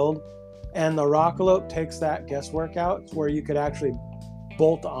custom build, and the Rockalope takes that guesswork out where you could actually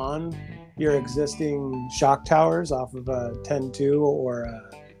bolt on your existing shock towers off of a 10-2 or a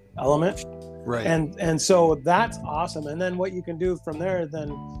Element. Right. And so that's awesome. And then what you can do from there, then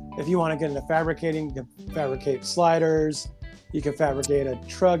if you want to get into fabricating, you can fabricate sliders, you can fabricate a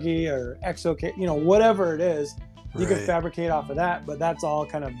truggy or exocase, whatever it is, you can fabricate off of that, but that's all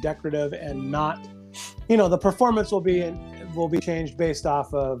kind of decorative and not, the performance will be changed based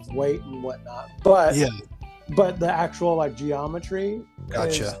off of weight and whatnot. But the actual like geometry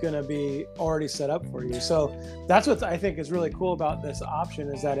is going to be already set up for you. So that's what I think is really cool about this option,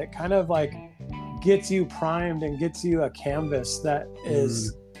 is that it kind of like gets you primed and gets you a canvas that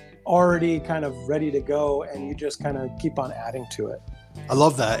is already kind of ready to go, and you just kind of keep on adding to it. I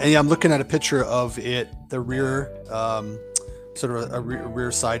love that. And I'm looking at a picture of it, the rear, sort of a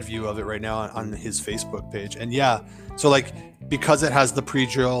rear side view of it right now on his Facebook page. And so like, because it has the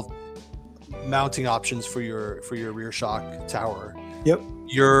pre-drilled mounting options for your rear shock tower,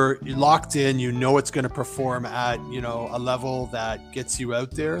 you're locked in, it's going to perform at a level that gets you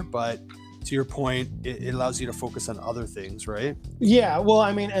out there, but to your point, it allows you to focus on other things, right? Yeah, well,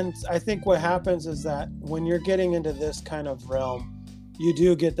 I mean, and I think what happens is that when you're getting into this kind of realm, you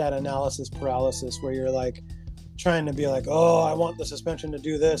do get that analysis paralysis where you're like trying to be like, oh, I want the suspension to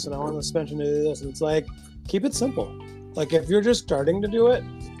do this and I want the suspension to do this, and it's like, keep it simple. Like, if you're just starting to do it,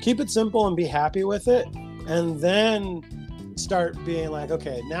 keep it simple and be happy with it, and then start being like,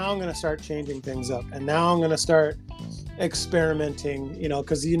 okay, now I'm going to start changing things up, and now I'm going to start experimenting,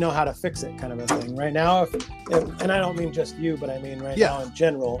 because you know how to fix it, kind of a thing. Right now, if and I don't mean just you, but I mean now in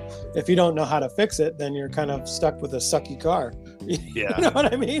general, if you don't know how to fix it, then you're kind of stuck with a sucky car. You know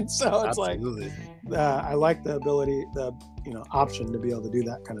what I mean? So it's Absolutely. like, I like the ability, the option to be able to do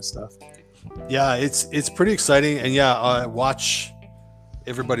that kind of stuff. Yeah, it's pretty exciting. And watch,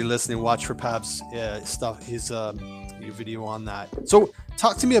 everybody listening, watch for Pab's stuff, his your video on that. So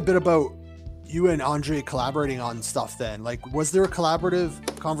talk to me a bit about you and Andre collaborating on stuff then. Like, was there a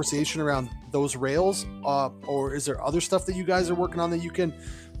collaborative conversation around those rails, or is there other stuff that you guys are working on that you can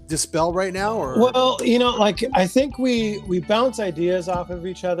dispel right now? Or well, like, I think we bounce ideas off of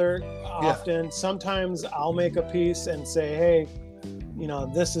each other often. Sometimes I'll make a piece and say, hey,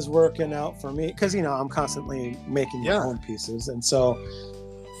 this is working out for me, because I'm constantly making my own pieces, and so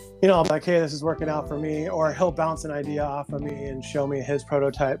I'm like, hey, this is working out for me. Or he'll bounce an idea off of me and show me his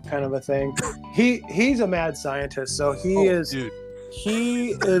prototype, kind of a thing. He's a mad scientist, so he is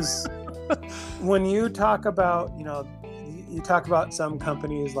when you talk about, you talk about some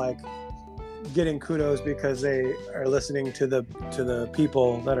companies like getting kudos because they are listening to the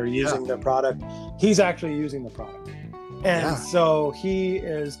people that are using the product. He's actually using the product. And so he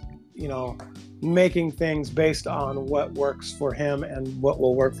is, making things based on what works for him and what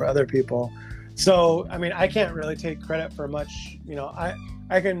will work for other people. So, I mean, I can't really take credit for much, I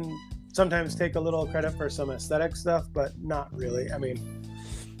can sometimes take a little credit for some aesthetic stuff, but not really. I mean,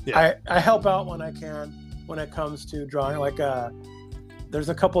 I help out when I can, when it comes to drawing. Like, there's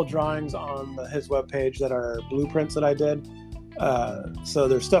a couple drawings on his webpage that are blueprints that I did. So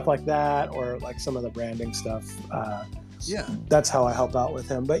there's stuff like that, or like some of the branding stuff. That's how I help out with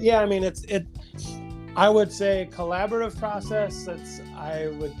him. But I mean, I would say collaborative process, I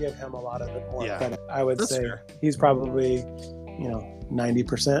would give him a lot of it more credit. I would say fair. He's probably 90%,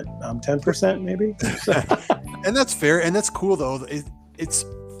 10% maybe. And that's fair, and that's cool though.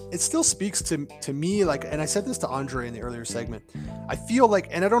 It still speaks to me, like, and I said this to Andre in the earlier segment, I feel like,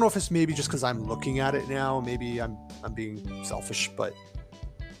 and I don't know if it's maybe just because I'm looking at it now, maybe I'm being selfish, but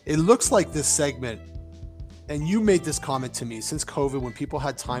it looks like this segment, and you made this comment to me, since COVID, when people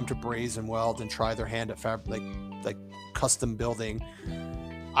had time to braze and weld and try their hand at like custom building,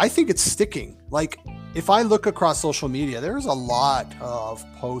 I think it's sticking. Like, if I look across social media, there's a lot of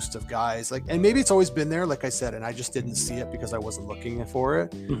posts of guys like, and maybe it's always been there, like I said, and I just didn't see it because I wasn't looking for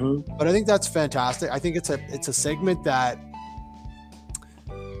it. Mm-hmm. But I think that's fantastic. I think it's a segment that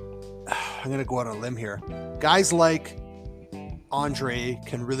I'm going to go out on a limb here. Guys like Andre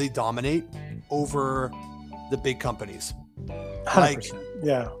can really dominate over the big companies.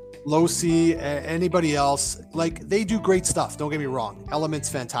 100%. Losi, anybody else, like they do great stuff. Don't get me wrong. Element's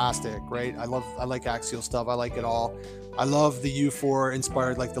fantastic, right? I like Axial stuff. I like it all. I love the U4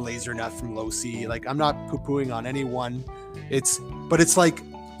 inspired, like the laser net from Losi. Like I'm not poo-pooing on anyone. But it's like,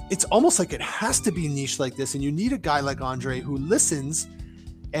 it's almost like it has to be niche like this. And you need a guy like Andre who listens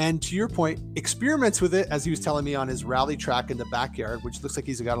and, to your point, experiments with it, as he was telling me on his rally track in the backyard, which looks like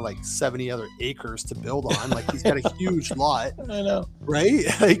he's got like 70 other acres to build on. Like he's got a huge lot. I know. Right?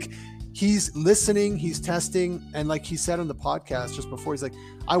 Like he's listening, he's testing. And like he said on the podcast just before, he's like,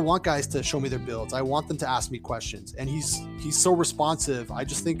 I want guys to show me their builds. I want them to ask me questions. And he's so responsive. I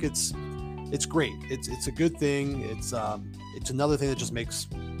just think it's great. It's a good thing. It's another thing that just makes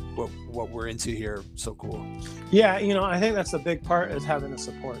what we're into here so cool. Yeah, I think that's the big part, is having the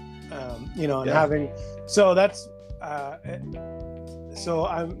support. And having, so that's so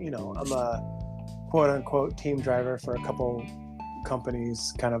I'm a quote unquote team driver for a couple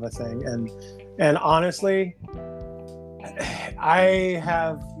companies, kind of a thing, and honestly, I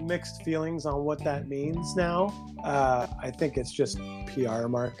have mixed feelings on what that means now. I think it's just PR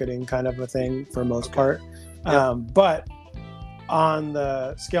marketing kind of a thing for most part. But on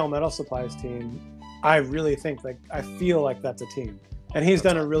the Scale Metal Supplies team, I really think, like, I feel like that's a team. And he's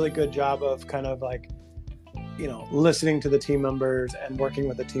done a really good job of kind of like, listening to the team members and working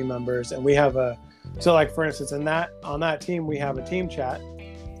with the team members. And we have so like, for instance, on that team, we have a team chat,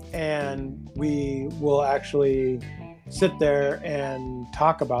 and we will actually sit there and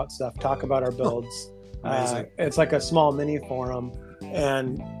talk about our builds. It's like a small mini forum,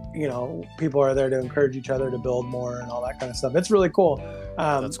 and people are there to encourage each other to build more and all that kind of stuff. It's really cool.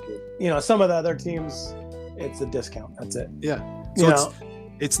 That's cool. Some of the other teams, it's a discount. That's it. Yeah. So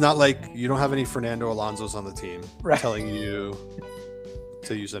it's not like you don't have any Fernando Alonso's on the team telling you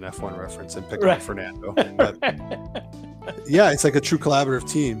to use an F1 reference and pick up Fernando. But yeah, it's like a true collaborative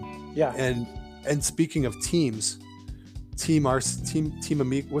team. Yeah. And speaking of teams, Team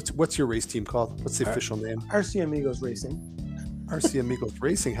Amigo, what's your race team called? What's the official name? RC Amigos Racing. RC Amigos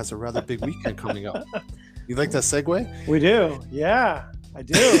Racing has a rather big weekend coming up. You like that segue? We do. Yeah, I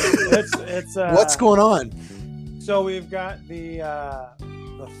do. It's what's going on? So we've got the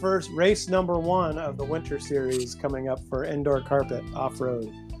first race number 1 of the winter series coming up for indoor carpet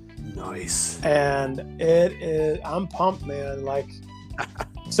off-road. Nice. And it is, I'm pumped, man. Like,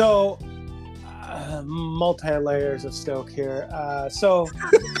 so multi-layers of stoke here. Sorry.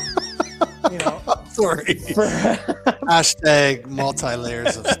 Hashtag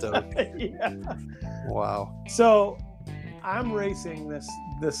multi-layers of stoke. Yeah. Wow. So I'm racing this.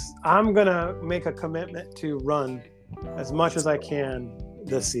 I'm gonna make a commitment to run as much as I can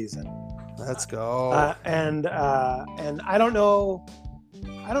this season. Let's go. And I don't know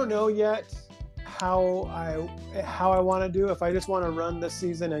yet how I want to do. If I just want to run this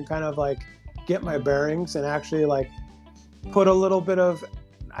season and kind of like get my bearings and actually like put a little bit of,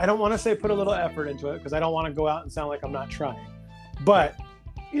 I don't want to say put a little effort into it, because I don't want to go out and sound like I'm not trying, but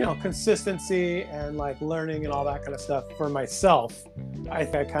consistency and like learning and all that kind of stuff for myself, I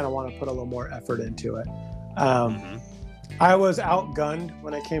think I kind of want to put a little more effort into it. I was outgunned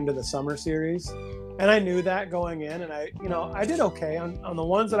when I came to the summer series, and I knew that going in, and I did okay on the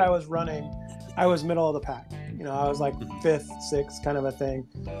ones that I was running. I was middle of the pack. I was like 5th, 6th kind of a thing,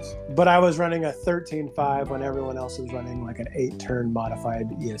 but I was running a 13.5 when everyone else was running like an 8-turn modified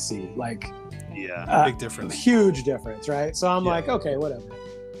ESC. Like, big difference, huge difference, right? So I'm like, okay, whatever.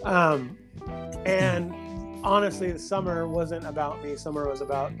 And honestly, the summer wasn't about me. Summer was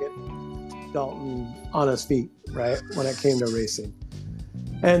about getting Dalton on his feet, right? When it came to racing.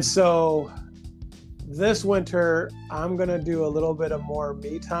 And so this winter, I'm going to do a little bit of more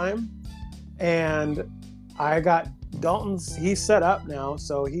me time. And I got he's set up now.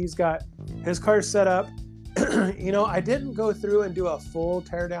 So he's got his car set up. I didn't go through and do a full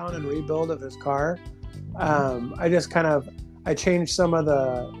tear down and rebuild of his car. I just I changed some of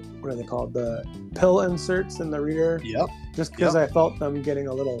the, what are they called? The pill inserts in the rear. Yep. Just because I felt them getting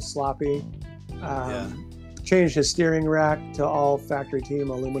a little sloppy. Changed his steering rack to all factory team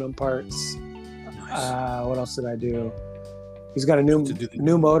aluminum parts. Nice. What else did I do? He's got a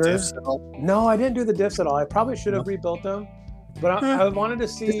new motor. No, I didn't do the diffs at all. I probably should have rebuilt them, but I wanted to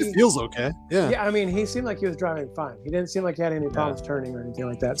see. It feels okay. Yeah. Yeah. I mean, he seemed like he was driving fine. He didn't seem like he had any problems turning or anything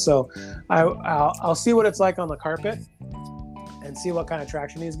like that. So I'll see what it's like on the carpet and see what kind of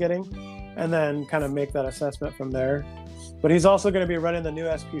traction he's getting, and then kind of make that assessment from there. But he's also going to be running the new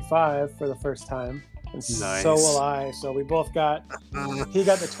SP5 for the first time. And so will I. So we both got, he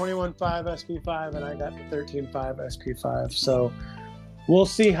got the 21.5 SP5 and I got the 13.5 SP5. So we'll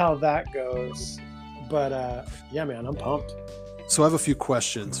see how that goes. But yeah, man, I'm pumped. So I have a few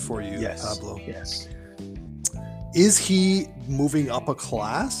questions for you, Yes. Pablo. Yes. Is he moving up a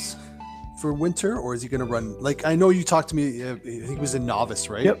class for winter, or is he going to run? Like, I know you talked to me. I think he was a novice,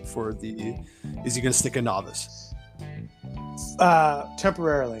 right? Yep. Is he going to stick a novice?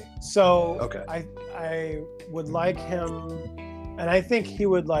 Temporarily. So Okay. I would like him, and I think he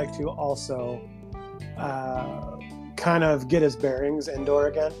would like to also kind of get his bearings indoor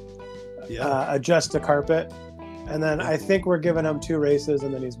again. Yeah. Adjust the carpet, and then I think we're giving him 2 races,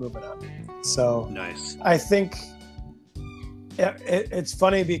 and then he's moving up. So Nice. I think it's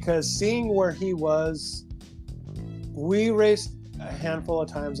funny because seeing where he was, we raced a handful of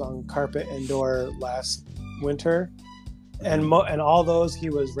times on carpet indoor last winter, and all those he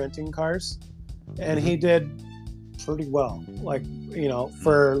was renting cars, and he did pretty well, like, you know,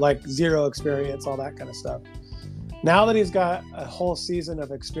 for like zero experience, all that kind of stuff. Now that he's got a whole season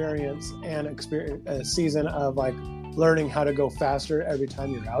of experience and a season of like learning how to go faster every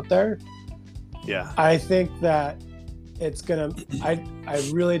time you're out there, Yeah. I think that it's gonna. I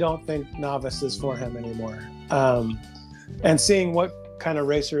really don't think novice is for him anymore. And seeing what kind of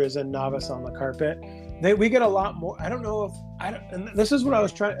racer is a novice on the carpet, we get a lot more. I don't know if and this is what I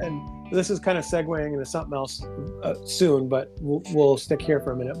was trying, and this is kind of segueing into something else soon, but we'll stick here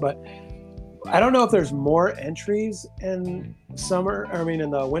for a minute. But I don't know if there's more entries in summer. I mean, in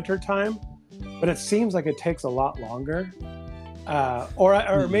the winter time, but it seems like it takes a lot longer.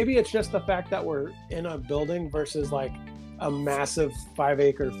 Or maybe it's just the fact that we're in a building versus like a massive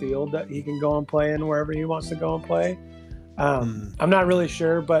 5-acre field that he can go and play in wherever he wants to go and play. I'm not really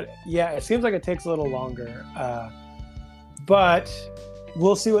sure, but yeah, it seems like it takes a little longer. But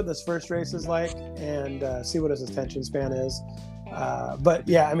we'll see what this first race is like and see what his attention span is. But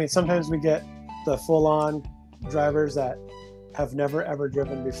yeah, I mean, sometimes we get the full-on drivers that have never ever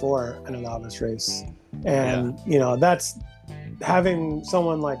driven before in a novice race, and you know, that's having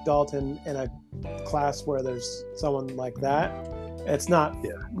someone like Dalton in a class where there's someone like that. It's not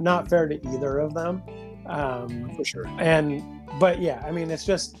fair to either of them, for sure. But yeah, I mean, it's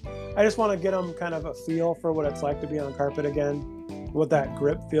just, I just want to get them kind of a feel for what it's like to be on carpet again, what that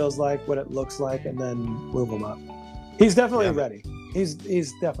grip feels like, what it looks like, and then move them up. He's definitely ready. He's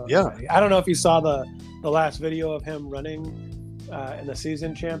definitely ready. I don't know if you saw the last video of him running in the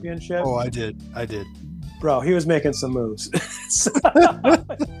season championship. Oh, I did. Bro, he was making some moves.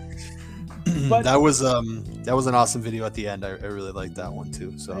 But that was an awesome video at the end. I really liked that one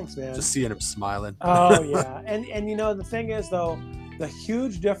too. So thanks, man. Just seeing him smiling. Oh yeah, and you know, the thing is though, the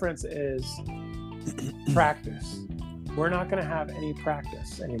huge difference is practice. We're not going to have any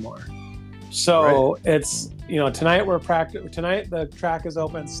practice anymore. So it's, you know, tonight the track is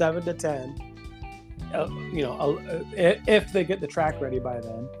open 7 to 10. You know, if they get the track ready by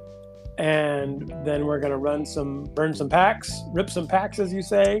then. And then we're going to burn some packs, rip some packs, as you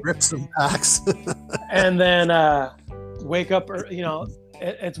say. Rip some packs. And then wake up, you know,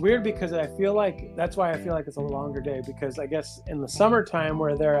 it's weird because I feel like, that's why I feel like it's a longer day, because I guess in the summertime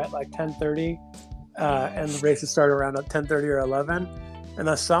where they're at like 10:30 and the races start around at 10:30 or 11, in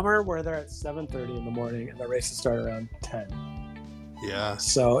the summer where they're at 7:30 in the morning and the races start around 10. Yeah.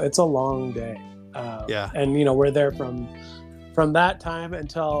 So it's a long day. And, you know, we're there from that time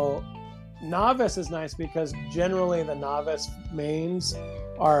until novice is nice, because generally the novice mains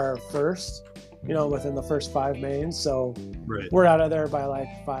are first, you know, within the first 5 mains. So we're out of there by like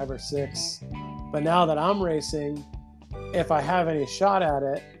 5 or 6. But now that I'm racing, if I have any shot at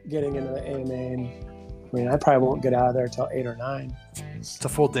it getting into the A main, I mean, I probably won't get out of there till 8 or 9. It's a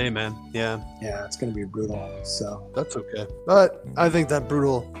full day, man. Yeah, it's going to be brutal. So that's okay. But I think that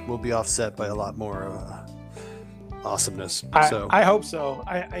brutal will be offset by a lot more awesomeness. I hope so.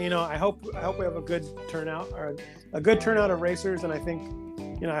 I hope we have a good turnout, or a good turnout of racers, and I think,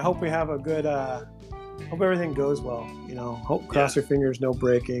 you know, I hope we have a good hope everything goes well. You know, hope, cross your fingers, no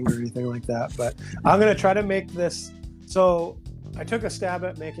breaking or anything like that. But I'm gonna try to make this. So I took a stab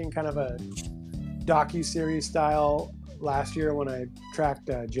at making kind of a docu-series style last year when I tracked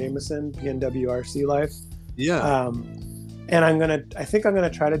Jameson PNW RC Life. And I think I'm gonna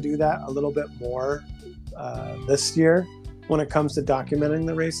try to do that a little bit more this year when it comes to documenting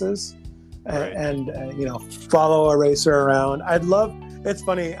the races, and you know, follow a racer around. It's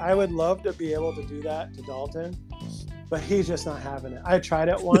funny, I would love to be able to do that to Dalton, but he's just not having it. I tried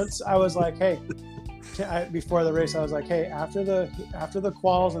it once. I was like, hey, before the race, I was like, hey, after the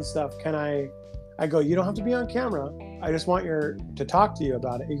quals and stuff, can I go, you don't have to be on camera, I just want to talk to you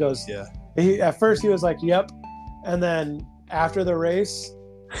about it. He goes, at first he was like, yep, and then after the race,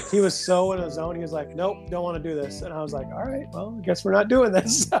 he was so in his zone, he was like, nope, don't want to do this. And I was like, all right, well, I guess we're not doing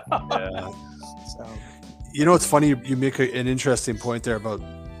this. You know, it's funny. You make an interesting point there about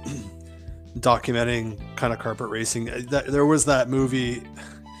documenting kind of carpet racing. There was that movie,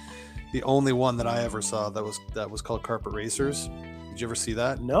 the only one that I ever saw that was called Carpet Racers. Did you ever see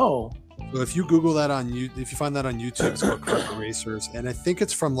that? No. So if you Google that if you find that on YouTube, it's called Carpet Racers, and I think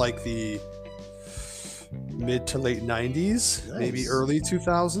it's from like the mid to late 90s, maybe early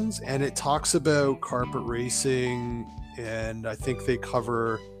 2000s, and it talks about carpet racing, and I think they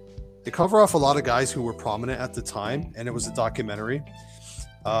cover off a lot of guys who were prominent at the time, and it was a documentary.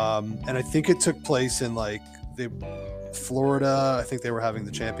 And I think it took place in like Florida. I think they were having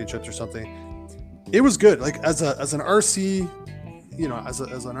the championships or something. It was good. Like as an RC, you know, as an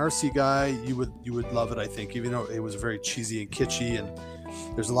RC guy, you would love it, I think, even though it was very cheesy and kitschy, and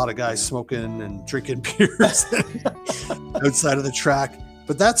there's a lot of guys smoking and drinking beers outside of the track.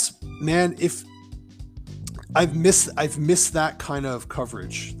 But that's, man, if I've missed that kind of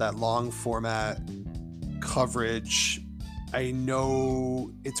coverage, that long format coverage. I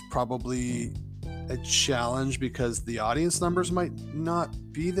know it's probably a challenge because the audience numbers might not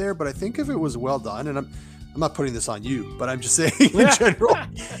be there, but I think if it was well done, and I'm not putting this on you, but I'm just saying in general,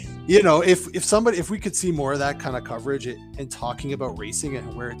 you know, if we could see more of that kind of coverage and talking about racing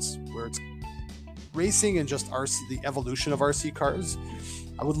and where it's racing and just RC, the evolution of RC cars,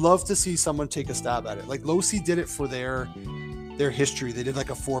 I would love to see someone take a stab at it. Like Losi did it for their history. They did like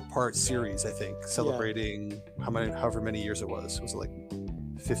a 4-part series, I think, celebrating however many years it was. Was it like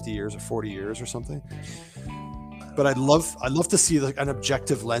 50 years or 40 years or something? But I'd love to see like an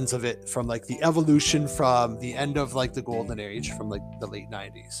objective lens of it from like the evolution from the end of like the golden age from like the late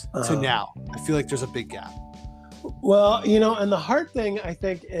 90s to now. I feel like there's a big gap. Well, you know, and the hard thing I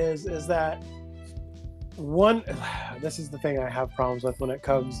think is that this is the thing I have problems with when it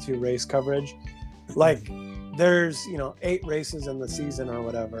comes to race coverage. Like there's, you know, 8 races in the season or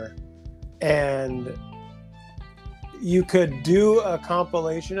whatever, and you could do a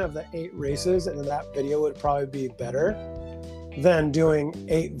compilation of the 8 races, and that video would probably be better than doing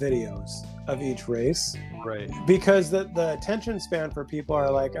 8 videos of each race. Right. Because the attention span for people are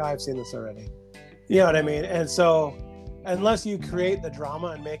like, oh, I've seen this already. You know what I mean? And so unless you create the drama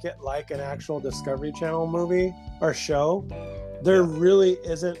and make it like an actual Discovery Channel movie or show, there really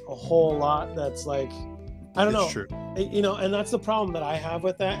isn't a whole lot that's like, I don't know. True. You know, and that's the problem that I have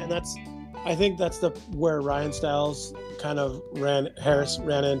with that. And I think that's where Ryan Stiles kind of ran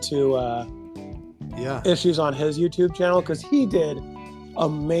into issues on his YouTube channel, because he did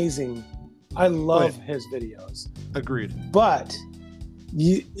amazing. I love his videos. Agreed. But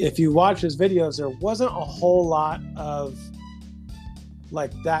if you watch his videos, there wasn't a whole lot of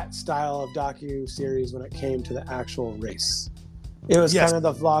like that style of docu-series when it came to the actual race. It was kind of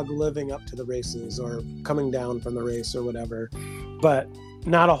the vlog living up to the races or coming down from the race or whatever, but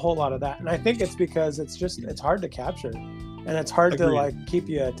not a whole lot of that. And I think it's because it's hard to capture, and it's hard to like keep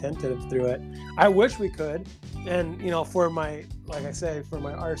you attentive through it. I wish we could. And, you know, for my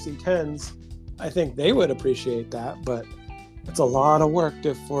RC10s, I think they would appreciate that, but it's a lot of work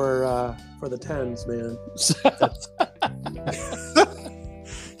for the 10s, man.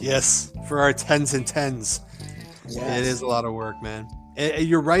 Yes, for our 10s and 10s. Yes. It is a lot of work, man. And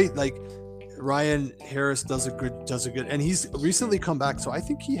you're right. Like Ryan Harris does a good, and he's recently come back. So I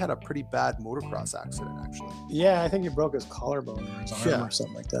think he had a pretty bad motocross accident, actually. Yeah, I think he broke his collarbone or his arm or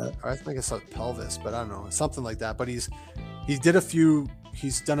something like that. I think it's like pelvis, but I don't know, something like that. But he's done a few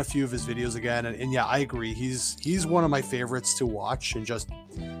of his videos again, and yeah, I agree. He's one of my favorites to watch, and just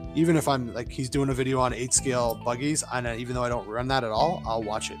even if I'm like he's doing a video on 8-scale buggies, and even though I don't run that at all, I'll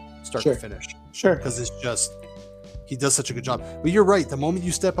watch it start to finish. Sure, because it's just. He does such a good job. But you're right. The moment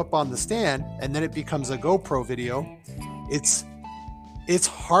you step up on the stand and then it becomes a GoPro video, it's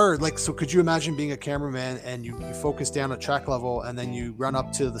hard. Like, so could you imagine being a cameraman and you focus down at track level and then you run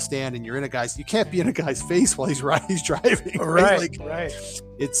up to the stand and you're in you can't be in a guy's face while he's driving. Right. Right.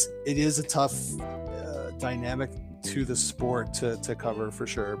 It is a tough dynamic to the sport to cover for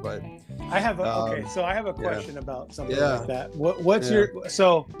sure. But I have a question about something like that. What's your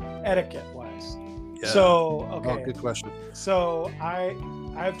etiquette wise? Yeah. So, okay. Oh, good question. So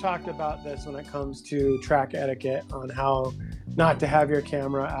I've talked about this when it comes to track etiquette on how not to have your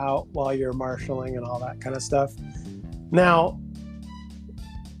camera out while you're marshalling and all that kind of stuff. Now,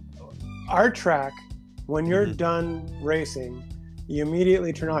 our track, when you're done racing, you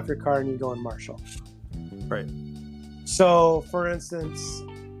immediately turn off your car and you go and marshal. Right. So, for instance,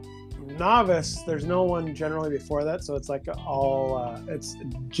 novice, there's no one generally before that, so it's like it's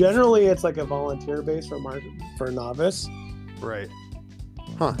like a volunteer base for novice, right?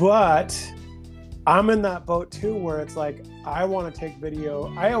 But I'm in that boat too, where it's like, I want to take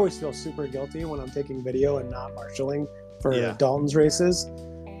video. I always feel super guilty when I'm taking video and not marshalling for Dalton's races.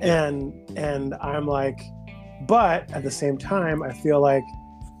 And I'm like, but at the same time, I feel like,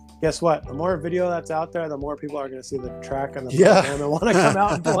 guess what? The more video that's out there, the more people are going to see the track and the program and want to come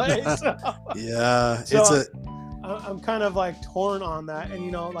out and play. So, I'm kind of like torn on that. And,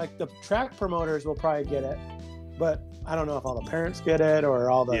 you know, like the track promoters will probably get it, but I don't know if all the parents get it or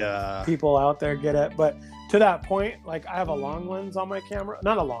all the people out there get it. But to that point, like I have a long lens on my camera,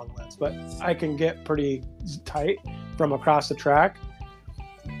 not a long lens, but I can get pretty tight from across the track.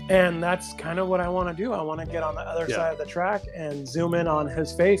 And that's kind of what I want to do. I want to get on the other side of the track and zoom in on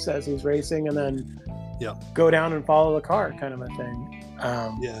his face as he's racing, and then go down and follow the car, kind of a thing.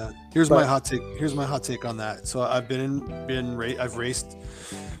 Here's my hot take. Here's my hot take on that. So I've I've raced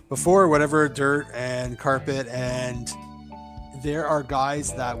before, whatever, dirt and carpet, and there are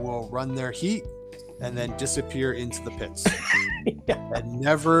guys that will run their heat and then disappear into the pits and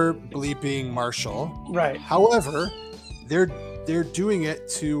never bleeping marshal. Right. However, they're doing it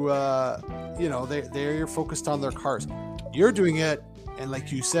to they're focused on their cars. You're doing it, and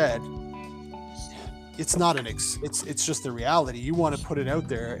like you said, it's not it's just the reality. You want to put it out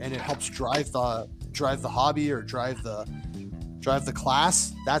there, and it helps drive the hobby or drive the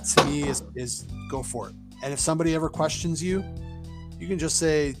class. That to me is go for it. And if somebody ever questions you, you can just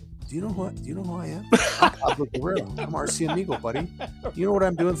say, do you know who I am? I'm Pablo Guerrero. I'm RC Amigo, buddy. Do you know what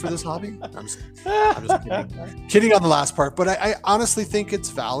I'm doing for this hobby? I'm just kidding on the last part, but I honestly think it's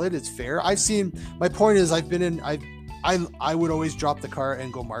valid. It's fair. My point is, I would always drop the car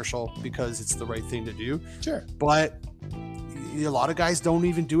and go marshal because it's the right thing to do. Sure. But a lot of guys don't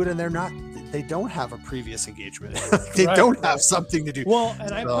even do it, and they don't have a previous engagement. They don't have something to do. Well,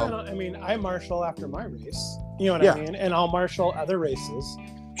 and I marshal after my race, you know what I mean? And I'll marshal other races.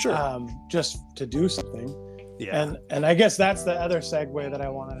 Sure. Just to do something. Yeah. And I guess that's the other segue that I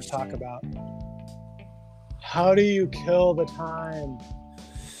wanted to talk about. How do you kill the time?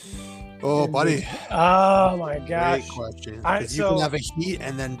 Oh, buddy. Oh my gosh. Great question. You can have a heat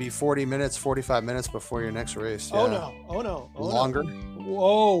and then be 40 minutes, 45 minutes before your next race. Yeah. Oh no. Longer?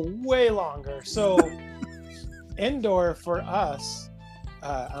 Whoa, way longer. So indoor for us,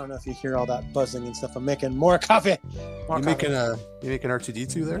 I don't know if you hear all that buzzing and stuff. I'm making more coffee. You making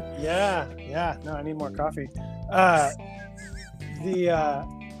R2D2 there? Yeah. No, I need more coffee.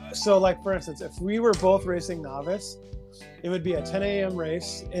 So like for instance, if we were both racing novice, it would be a 10 a.m.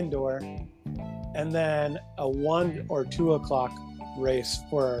 race indoor, and then a 1 or 2 o'clock race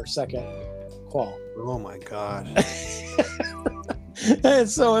for our second qual. Oh my God. And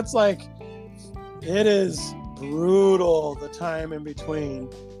so it's like, it is brutal, the time in between.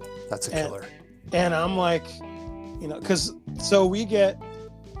 That's a killer. And I'm like, so we get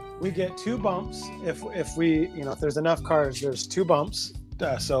 2 bumps if we, if there's enough cars, there's 2 bumps.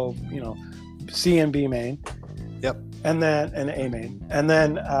 So C and B main. Yep. And then an A main, and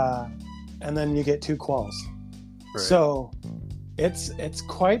then you get 2 quals. Right. So it's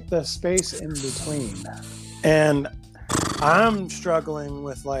quite the space in between, and I'm struggling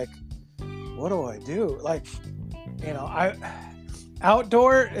with like, what do I do? Like,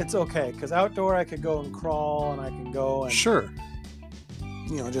 outdoor it's okay, because outdoor I could go and crawl, and I can go and just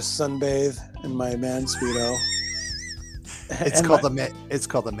sunbathe in my man speedo. It's called the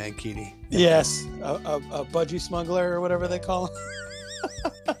mankini. Yes, a budgie smuggler or whatever they call him.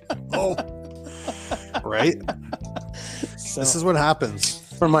 Oh, right. So, this is what happens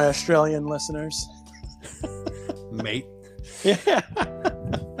for my Australian listeners, mate. Yeah.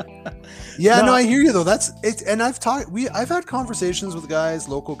 Yeah, no, I hear you though. That's it, and I've had conversations with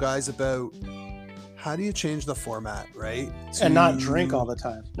local guys about how do you change the format, right? And not drink all the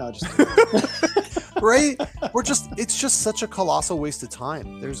time. No, just right? It's just such a colossal waste of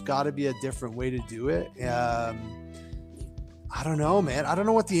time. There's got to be a different way to do it. I don't know, man. I don't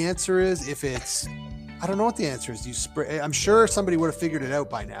know what the answer is. I don't know what the answer is. You spray. I'm sure somebody would have figured it out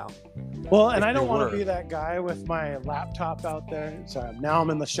by now. Well, and I don't want to be that guy with my laptop out there. Sorry, now I'm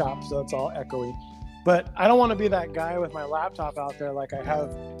in the shop, so it's all echoey. But I don't want to be that guy with my laptop out there like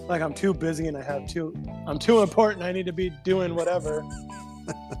I'm too busy and I'm too important. I need to be doing whatever.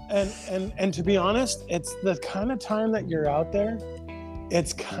 And to be honest, it's the kind of time that you're out there.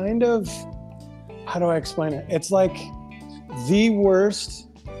 It's kind of, how do I explain it? It's like the worst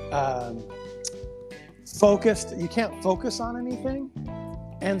focused. You can't focus on anything.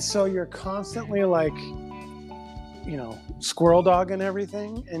 And so you're constantly like, squirrel dogging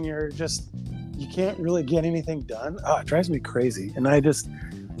everything, and you can't really get anything done. Oh, it drives me crazy. And I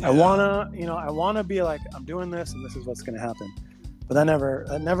want to be like, I'm doing this and this is what's going to happen. but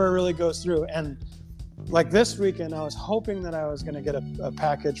that never really goes through. And like this weekend, I was hoping that I was going to get a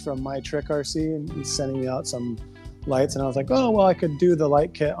package from My Trick RC, and he's sending me out some lights, and I was like, oh, well, I could do the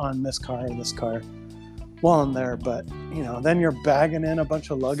light kit on this car and this car while I'm there. But, you know, then you're bagging in a bunch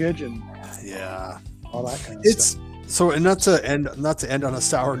of luggage and all that kind of stuff. So, and not to end on a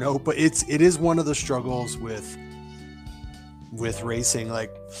sour note, but it is one of the struggles with racing.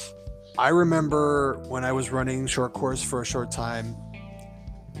 Like, I remember when I was running short course for a short time,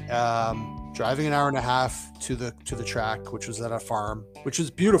 driving an hour and a half to the track, which was at a farm, which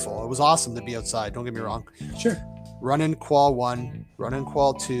was beautiful. It was awesome to be outside. Don't get me wrong. Sure. Running qual 1, running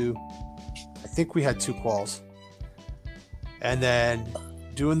qual 2. I think we had 2 quals, and then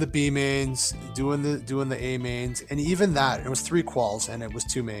doing the B mains, doing the A mains, and even that, it was 3 quals and it was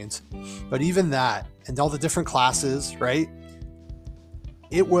 2 mains. But even that, and all the different classes, right?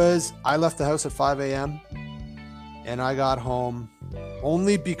 I left the house at 5 a.m. and I got home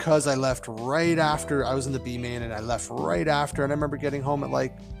only because I left right after I was in the B main, and I left right after, and I remember getting home at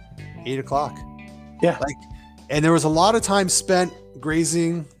like 8 o'clock. Yeah. And there was a lot of time spent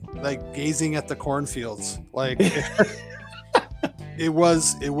gazing at the cornfields. Like, it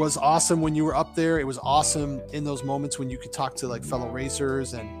was awesome when you were up there. It was awesome in those moments when you could talk to like fellow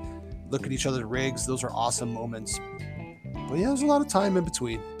racers and look at each other's rigs. Those are awesome moments. But yeah, there's a lot of time in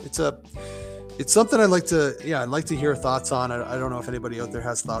between. It's something I'd like to hear thoughts on. I don't know if anybody out there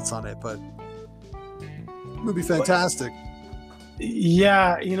has thoughts on it, but it would be fantastic.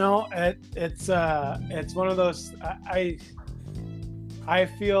 Yeah, you know, it's one of those. I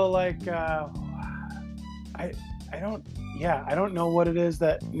feel like I don't know what it is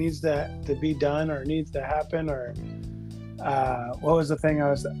that needs to be done or needs to happen, or what was the thing I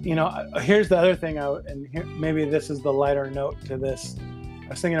was, you know, here's the other thing maybe this is the lighter note to this. I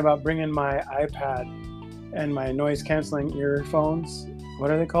was thinking about bringing my iPad and my noise canceling earphones. What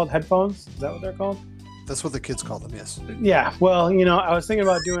are they called? Headphones? Is that what they're called? That's what the kids call them, yes. Yeah, well, you know, I was thinking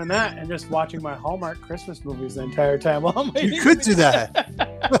about doing that and just watching my Hallmark Christmas movies the entire time while I'm waiting. You could do that.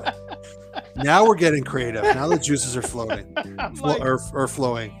 Now we're getting creative. Now the juices are floating. Or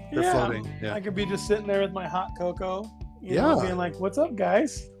flowing. They're floating. Yeah. I could be just sitting there with my hot cocoa, you know, being like, what's up,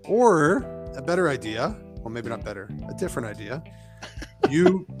 guys? Or a better idea, well, maybe not better, a different idea.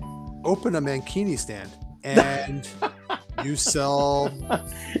 You open a mankini stand and you sell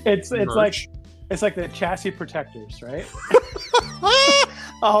it's like the chassis protectors, right?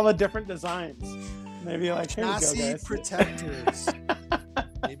 All the different designs. Maybe like, here you go, guys. Chassis protectors.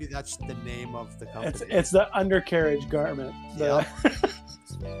 Maybe that's the name of the company. It's the undercarriage garment.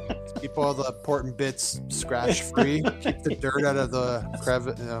 Keep all the port and bits scratch free. Keep the dirt out of the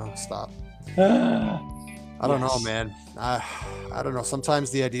crevice. No, stop. I don't know, man. I don't know. Sometimes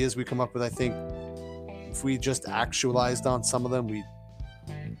the ideas we come up with, I think if we just actualized on some of them,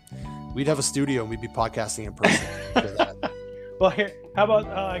 we'd have a studio and we'd be podcasting in person. Well, here, how about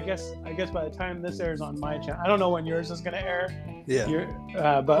I guess by the time this airs on my channel, I don't know when yours is going to air.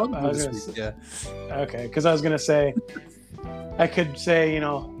 Yeah. But I was gonna okay, because I was going to say, I could say, you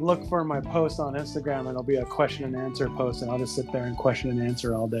know, look for my post on Instagram, and it'll be a question and answer post, and I'll just sit there and question and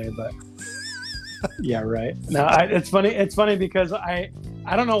answer all day. But yeah, right. No, it's funny because I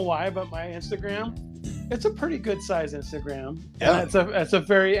don't know why, but my Instagram, it's a pretty good size Instagram, and it's a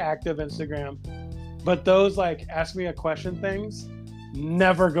very active Instagram. But those like ask me a question things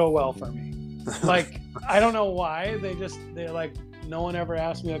never go well for me. Like, I don't know why. They're like, no one ever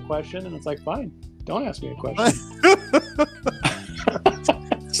asked me a question, and it's like, fine, don't ask me a question.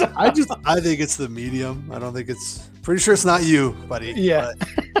 I think it's the medium. I don't think pretty sure it's not you, buddy. Yeah.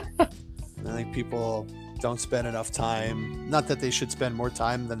 I think people don't spend enough time. Not that they should spend more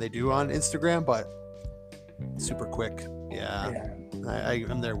time than they do on Instagram, but super quick. Yeah.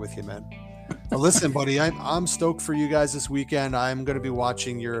 I'm there with you, man. Well, listen, buddy, I'm stoked for you guys this weekend. I'm going to be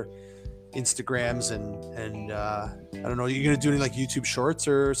watching your Instagrams and I don't know, you're going to do any like YouTube shorts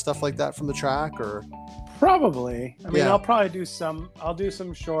or stuff like that from the track, or? Probably. I mean, I'll probably do some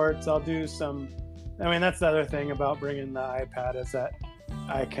shorts. I'll do some, I mean, that's the other thing about bringing the iPad is that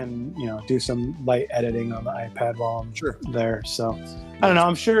I can, you know, do some light editing on the iPad while I'm there. So I don't know.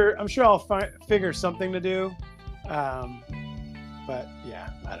 I'm sure I'll figure something to do. But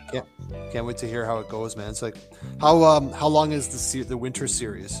yeah, I don't know. Can't wait to hear how it goes, man. It's like, how long is the winter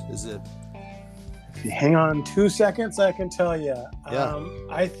series? Is it? If you hang on 2 seconds, I can tell you. Yeah.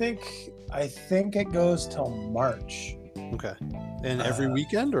 I think it goes till March. Okay. And every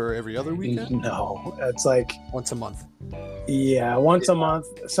weekend or every other weekend? No, it's like once a month. Yeah, once a month.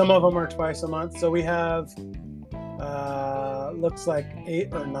 Some of them are twice a month. So we have looks like 8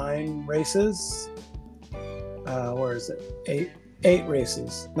 or 9 races. Where is it? 8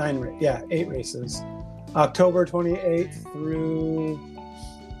 races. 8 races. October 28th through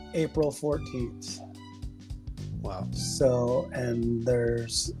April 14th. Wow. So, and I'm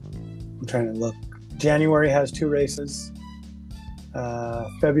trying to look. January has 2 races.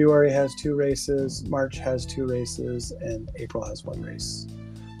 February has 2 races. March has 2 races, and April has 1 race.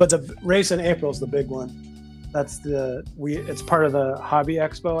 But the race in April is the big one. That's it's part of the Hobby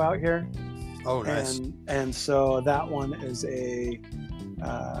Expo out here. Oh, nice. And so that one is it's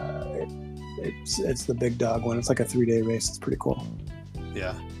the big dog one. It's like a 3-day race. It's pretty cool.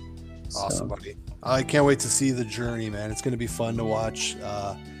 Yeah. Awesome, buddy. I can't wait to see the journey, man. It's going to be fun to watch.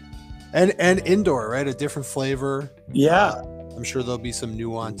 And indoor, right? A different flavor. Yeah. I'm sure there'll be some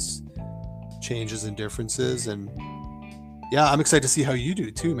nuance changes and differences. And yeah, I'm excited to see how you do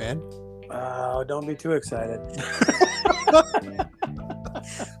too, man. Oh, don't be too excited.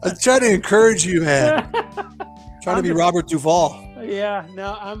 I'm trying to encourage you, man. Trying to be Robert Duvall. Yeah,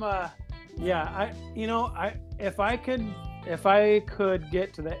 no, if I could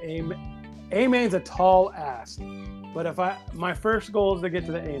get to the A main's a tall ask, but my first goal is to get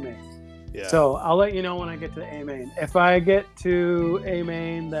to the A main. Yeah. So I'll let you know when I get to the A main. If I get to A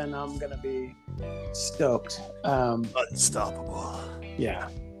main, then I'm gonna be stoked. Unstoppable. Yeah.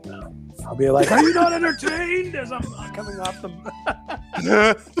 No. I'll be like, are you not entertained? As I'm coming off the.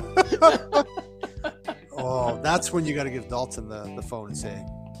 Oh, that's when you got to give Dalton the phone and say,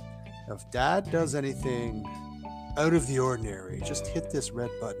 if Dad does anything out of the ordinary, just hit this red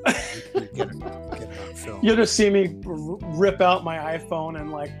button. And get it on film. You'll just see me rip out my iPhone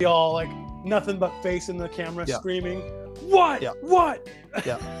and like be all like nothing but face in the camera, screaming, "What? Yeah. What?"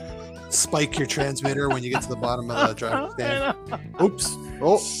 Yeah. Spike your transmitter when you get to the bottom of the driver's stand. Oops.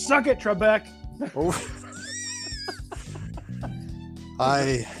 Oh. Suck it, Trebek. Oh.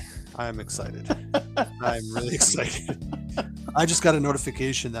 I'm excited. I'm really excited. I just got a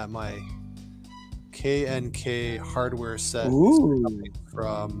notification that my KNK hardware set is coming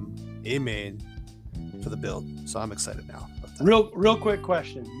from A main for the build. So I'm excited now about that. Real quick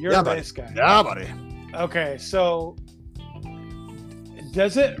question. You're a bass guy. Yeah, buddy. Okay, so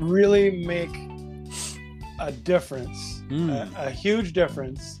does it really make a difference, a huge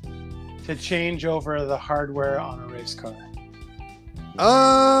difference, to change over the hardware on a race car?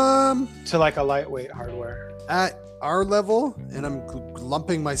 To like a lightweight hardware. At our level, and I'm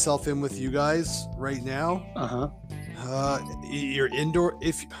lumping myself in with you guys right now. Your indoor,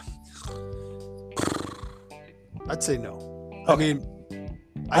 I'd say no. Okay. I mean,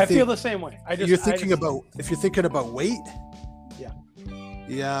 I feel the same way. If you're thinking about weight.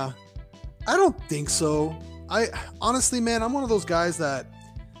 Yeah, I don't think so. I honestly, man, I'm one of those guys that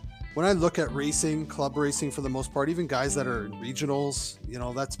when I look at racing, club racing for the most part, even guys that are in regionals,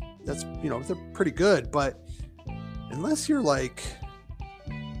 that's they're pretty good. But unless you're like,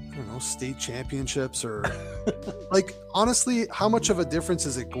 I don't know, state championships or like, honestly, how much of a difference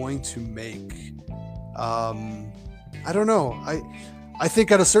is it going to make? I don't know. I think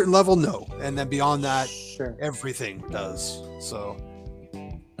at a certain level, no. And then beyond that, everything does. So.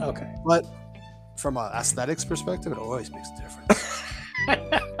 Okay. But from an aesthetics perspective, it always makes a difference.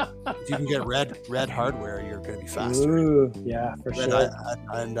 If you can get red hardware, you're going to be faster. Ooh, yeah, for sure.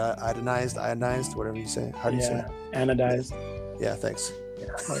 Ionized, whatever you say. How do you say it? Anodized. Yeah, thanks.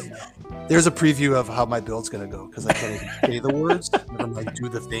 Yeah. There's a preview of how my build's going to go because I can't even say the words. Never mind do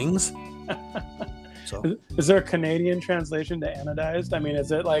the things. So, is there a Canadian translation to anodized? I mean,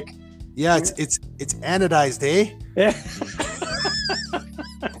 is it like? Yeah, it's anodized, eh? Yeah.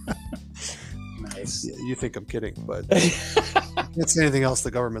 Nice. Yeah, you think I'm kidding, but can't say anything else. The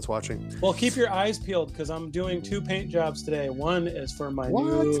government's watching. Well, keep your eyes peeled because I'm doing 2 paint jobs today. One is for my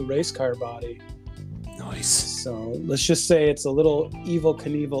new race car body. Nice. So let's just say it's a little Evel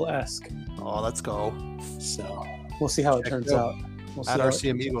Knievel-esque. Oh, let's go. So we'll see how it turns out. We'll see at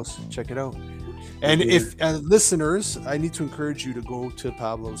RC Amigos. Check it out. And if listeners, I need to encourage you to go to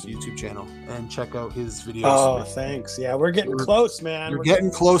Pablo's YouTube channel and check out his videos. Oh, thanks. Yeah, we're getting close, man. We're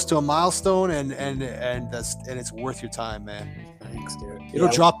getting close to a milestone, and it's worth your time, man. Thanks, dude.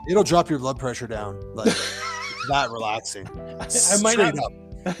 It'll drop your blood pressure down. Like it's that relaxing. I might not.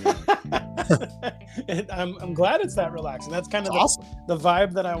 I'm glad it's that relaxing. That's kind of awesome. The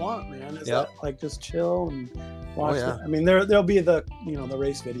vibe that I want, man. Is that like just chill and watch. I mean, there'll be the the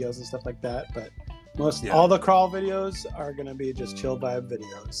race videos and stuff like that, but all the crawl videos are gonna be just chill vibe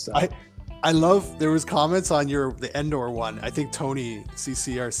videos. So. I love there was comments on the Endor one. I think Tony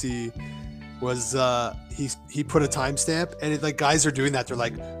CCRC was he put a timestamp and like guys are doing that. They're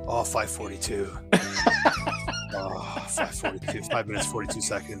like, 5:42. 5 minutes, 42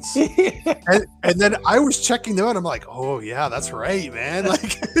 seconds. And then I was checking them out. I'm like, oh yeah, that's right, man.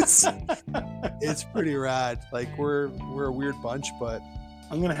 Like it's pretty rad. Like we're a weird bunch, but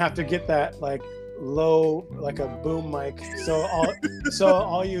I'm going to have to get that like low, like a boom mic. So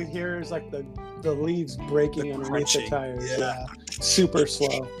all you hear is like the leaves breaking underneath the tires. Yeah. Super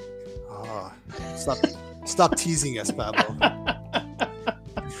slow. Oh, stop teasing us, Pablo.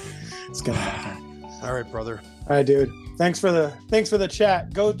 It's going to happen. All right, brother. All right, dude. Thanks for the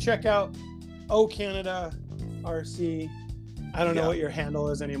chat. Go check out O Canada RC. I don't know what your handle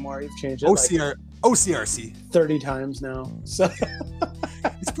is anymore. You've changed it OCRC 30 times now. So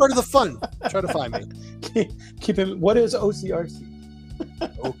it's part of the fun. Try to find me. Keep him. What is OCRC?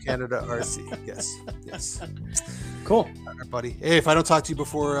 O Canada RC. Yes. Cool. All right, buddy. Hey, if I don't talk to you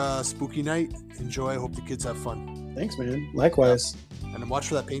before spooky night, enjoy. Hope the kids have fun. Thanks, man. Likewise. And watch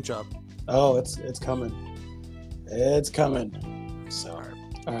for that paint job. Oh, it's coming. It's coming. So,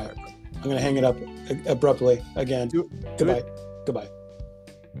 all right. I'm gonna hang it up abruptly again. Goodbye. Goodbye.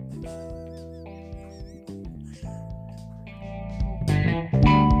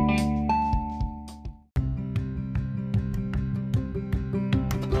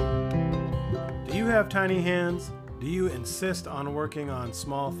 Do you have tiny hands? Do you insist on working on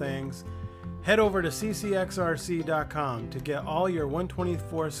small things? Head over to ccxrc.com to get all your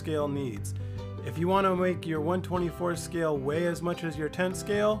 124 scale needs. If you want to make your 124 scale weigh as much as your 10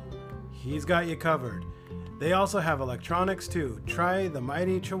 scale, he's got you covered. They also have electronics too. Try the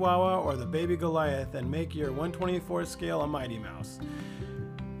Mighty Chihuahua or the Baby Goliath and make your 124 scale a Mighty Mouse.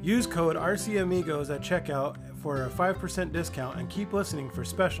 Use code RCAmigos at checkout for a 5% discount and keep listening for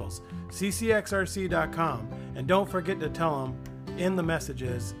specials. ccxrc.com, and don't forget to tell them in the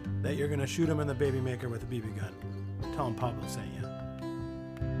messages that you're going to shoot them in the baby maker with a BB gun. Tell them Pablo sent you.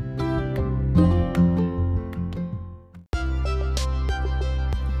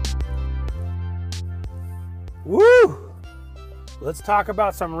 Woo! Let's talk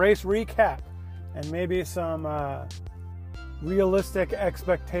about some race recap and maybe some realistic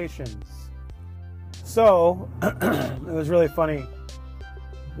expectations. So, it was really funny.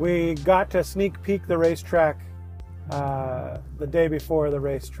 We got to sneak peek the racetrack the day before the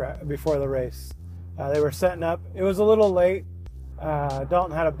race. They were setting up. It was a little late.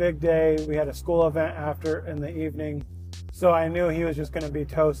 Dalton had a big day. We had a school event after in the evening. So I knew he was just going to be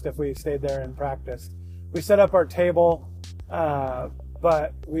toast if we stayed there and practiced. We set up our table,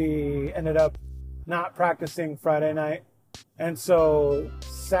 but we ended up not practicing Friday night. And so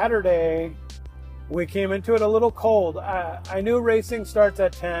Saturday, we came into it a little cold. I knew racing starts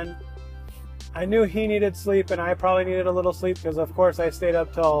at 10. I knew he needed sleep, and I probably needed a little sleep because, of course, I stayed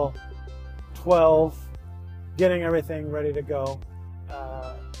up till 12, getting everything ready to go,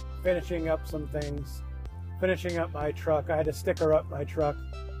 finishing up some things, finishing up my truck. I had to sticker up my truck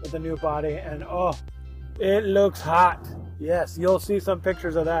with the new body, and oh, it looks hot. Yes, you'll see some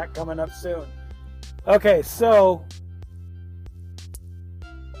pictures of that coming up soon. Okay, so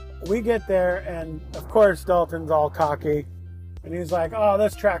we get there, and of course Dalton's all cocky, and he's like, oh,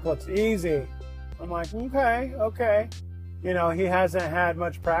 this track looks easy. I'm like, okay. You know, he hasn't had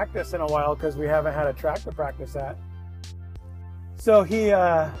much practice in a while because we haven't had a track to practice at. So he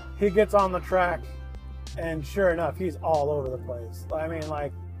gets on the track, and sure enough, he's all over the place. I mean,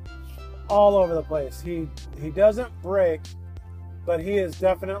 like, all over the place. He doesn't break, but he is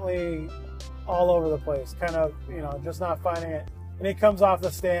definitely all over the place, kind of, you know, just not finding it. And he comes off the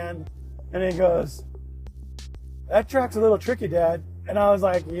stand and he goes, that track's a little tricky, Dad. And I was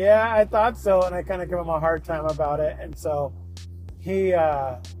like, yeah, I thought so. And I kind of give him a hard time about it. And so he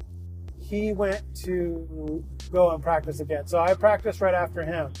went to go and practice again. So I practiced right after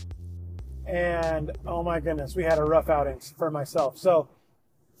him. And oh my goodness, we had a rough outing for myself. So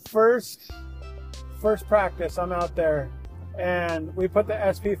first practice, I'm out there, and we put the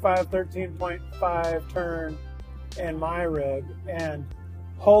SP5 13.5 turn in my rig, and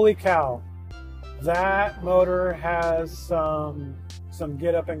holy cow, that motor has some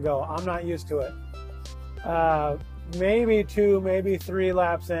get up and go. I'm not used to it. Maybe 2, maybe 3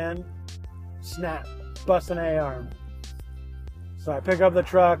 laps in, snap, bust an A-arm. So I pick up the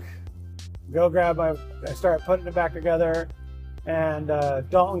truck, go grab I start putting it back together, and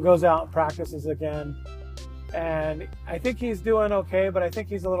Dalton goes out and practices again. And I think he's doing okay, but I think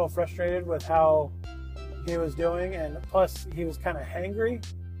he's a little frustrated with how he was doing. And plus, he was kind of hangry.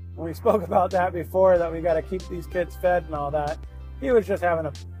 When we spoke about that before, that we got to keep these kids fed and all that, he was just having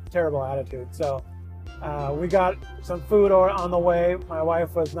a terrible attitude. So we got some food on the way. My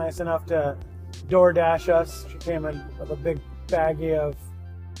wife was nice enough to DoorDash us. She came in with a big baggie of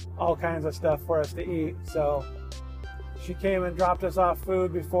all kinds of stuff for us to eat. So She came and dropped us off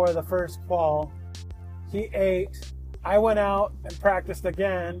food before the first qual. He ate. I went out and practiced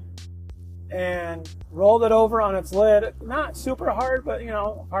again and rolled it over on its lid. Not super hard, but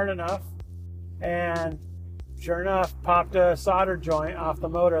hard enough. And sure enough, popped a solder joint off the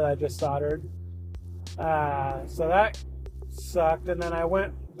motor that I just soldered. So that sucked. And then I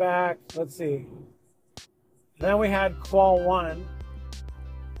went back, let's see. Then we had qual 1.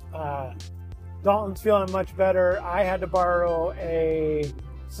 Dalton's feeling much better. I had to borrow a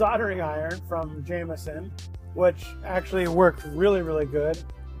soldering iron from Jameson, which actually worked really, really good.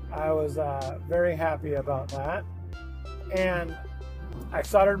 I was very happy about that. And I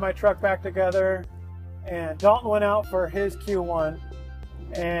soldered my truck back together, and Dalton went out for his Q1.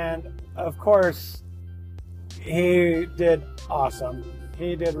 And of course, he did awesome.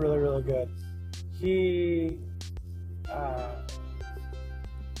 He did really, really good. He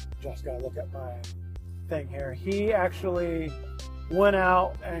just gotta look at my thing here. He actually went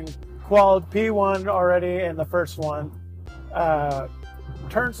out and qualified P1 already in the first one.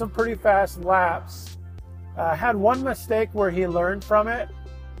 Turned some pretty fast laps. Had one mistake where he learned from it,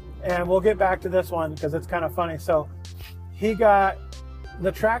 and we'll get back to this one because it's kind of funny. So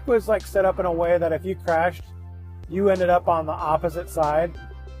the track was like set up in a way that if you crashed, you ended up on the opposite side.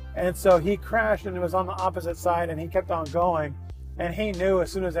 And so he crashed and it was on the opposite side, and he kept on going. And he knew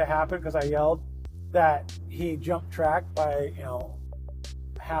as soon as it happened, because I yelled, that he jumped track by,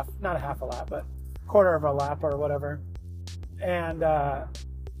 not a half a lap, but quarter of a lap or whatever. And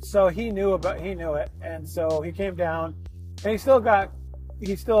so he knew it. And so he came down, and he still did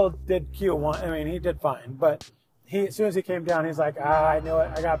Q1. I mean, he did fine, but as soon as he came down, he's like, I knew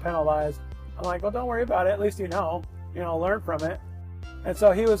it. I got penalized. I'm like, well, don't worry about it. At least learn from it. And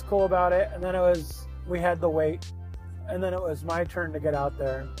so he was cool about it. And then we had the wait. And then it was my turn to get out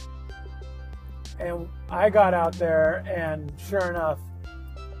there. And I got out there, and sure enough,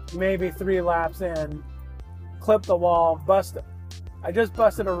 maybe 3 laps in, clipped the wall, busted. I just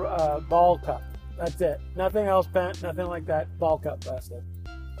busted a ball cup. That's it. Nothing else bent, nothing like that. Ball cup busted.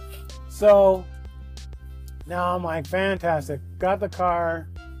 So now I'm like, fantastic. Got the car,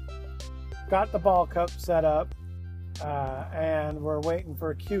 got the ball cup set up, and we're waiting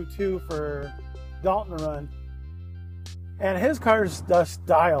for Q2 for Dalton to run. And his car's just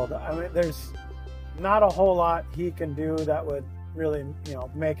dialed. I mean, there's not a whole lot he can do that would really,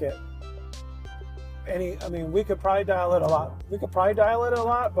 make it we could probably dial it a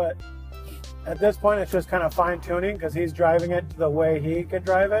lot. But at this point, it's just kind of fine tuning because he's driving it the way he could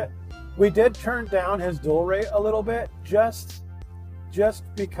drive it. We did turn down his dual rate a little bit, just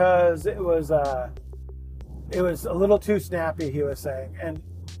because it was a little too snappy, he was saying. And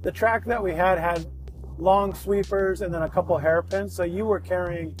the track that we had long sweepers and then a couple hairpins, so you were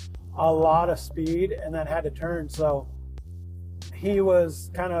carrying a lot of speed and then had to turn. So he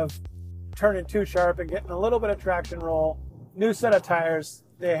was kind of turning too sharp and getting a little bit of traction roll. New set of tires,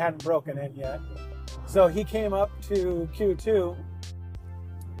 they hadn't broken in yet. So he came up to Q2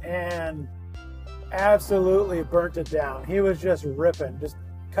 and absolutely burnt it down. He was just ripping, just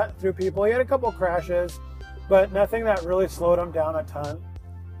cutting through people. He had a couple crashes, but nothing that really slowed him down a ton.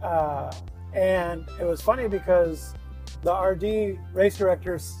 And it was funny because the RD race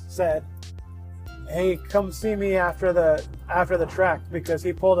director said, hey, come see me after the track, because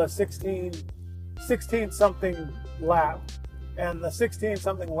he pulled a 16 something lap, and the 16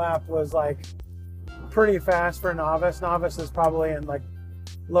 something lap was like pretty fast for novice. Novice is probably in like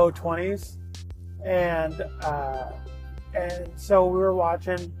low 20s, and so we were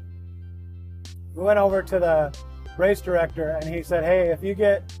watching. We went over to the race director, and he said, hey, if you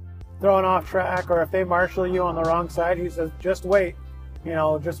get thrown off track or if they marshal you on the wrong side, he says, just wait.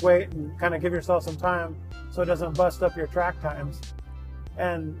 Just wait and kind of give yourself some time so it doesn't bust up your track times.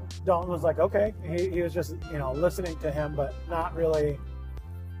 And Dalton was like, okay. He was just, listening to him, but not really.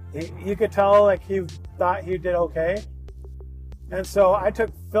 You could tell like he thought he did okay. And so I took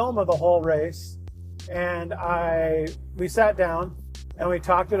film of the whole race, and we sat down and we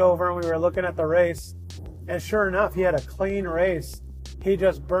talked it over, and we were looking at the race, and sure enough, he had a clean race. He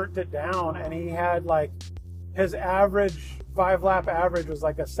just burnt it down, and he had like his average 5-lap average was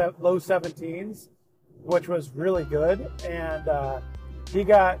like low 17s, which was really good. And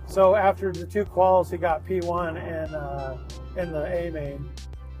so after the 2 quals, he got P1 in the A main.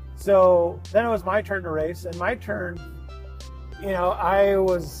 So then it was my turn to race, and my turn, I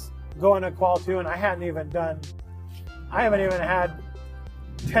was going to qual 2, and I haven't even had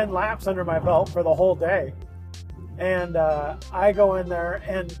 10 laps under my belt for the whole day. And I go in there,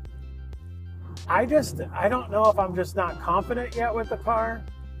 and I don't know if I'm just not confident yet with the car,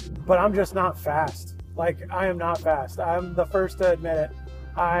 but I'm just not fast. Like, I am not fast. I'm the first to admit it.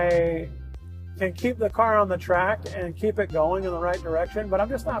 I can keep the car on the track and keep it going in the right direction, but I'm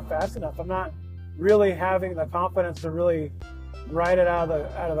just not fast enough. I'm not really having the confidence to really ride it out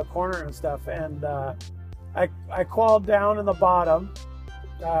of the corner and stuff. And I qualied down in the bottom,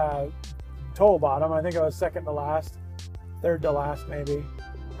 total bottom. I think I was second to last, third to last maybe.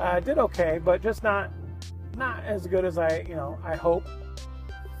 I did okay, but just not as good as I hope.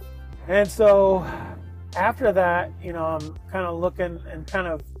 And so after that, I'm kind of looking and kind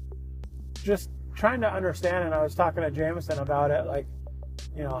of just trying to understand. And I was talking to Jameson about it, like,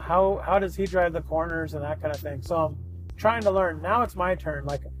 how does he drive the corners and that kind of thing. So I'm trying to learn. Now it's my turn.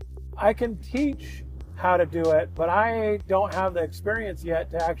 Like, I can teach how to do it, but I don't have the experience yet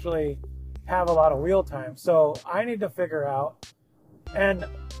to actually have a lot of wheel time. So I need to figure out, and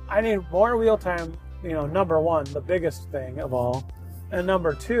I need more wheel time, number one, the biggest thing of all. And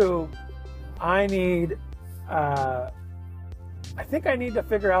number two, I think I need to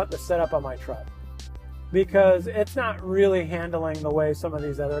figure out the setup on my truck, because it's not really handling the way some of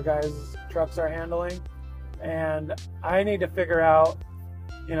these other guys' trucks are handling. And I need to figure out,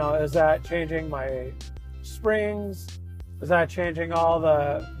 is that changing my springs? Is that changing all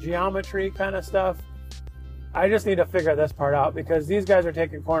the geometry kind of stuff? I just need to figure this part out, because these guys are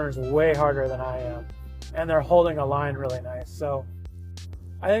taking corners way harder than I am, and they're holding a line really nice. So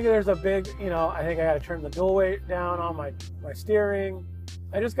I think there's a big, I think I got to turn the dual weight down on my steering.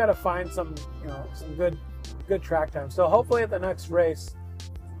 I just got to find some good track time. So hopefully at the next race,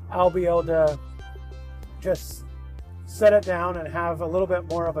 I'll be able to just set it down and have a little bit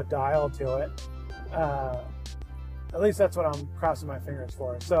more of a dial to it. At least that's what I'm crossing my fingers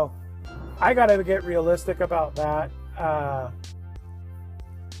for. So I got to get realistic about that.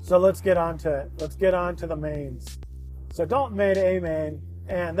 So let's get on to it. Let's get on to the mains. So Dalton made A main,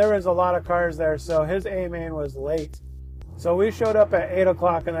 and there was a lot of cars there, so his A main was late. So we showed up at 8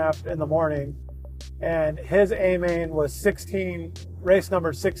 o'clock in the morning, and his A main was 16, race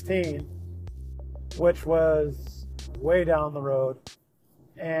number 16, which was way down the road.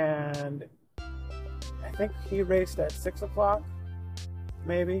 And I think he raced at 6 o'clock,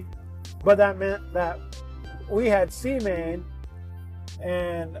 maybe. But that meant that we had C main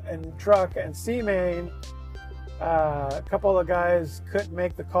and truck and C main. A couple of guys couldn't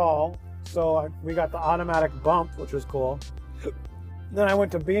make the call, so we got the automatic bump, which was cool. Then I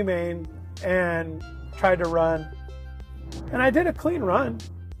went to B main and tried to run, and I did a clean run.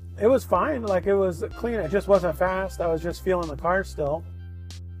 It was fine, like, it was clean. It just wasn't fast. I was just feeling the car still.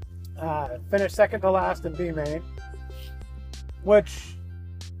 Finished second to last in B main, which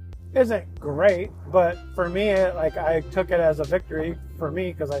isn't great, but for me, I took it as a victory for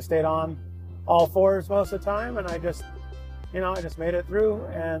me, because I stayed on all fours most of the time, and I just made it through.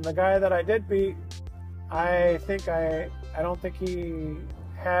 And the guy that I did beat, I don't think he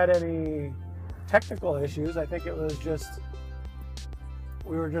had any technical issues. I think it was just,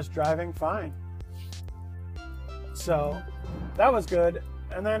 we were just driving fine. So that was good.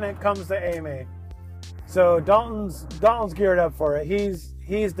 And then it comes to A main. So Dalton's geared up for it.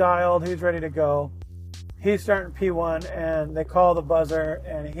 He's dialed, he's ready to go. He's starting P1, and they call the buzzer,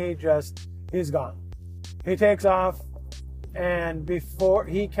 and he's gone. He takes off, and before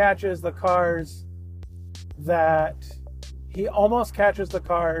he catches the cars he almost catches the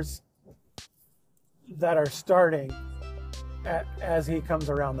cars that are starting as he comes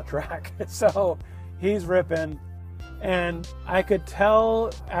around the track. So he's ripping, and I could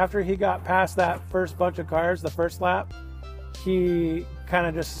tell after he got past that first bunch of cars, the first lap, he kind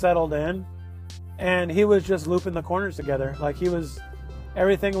of just settled in, and he was just looping the corners together. Like,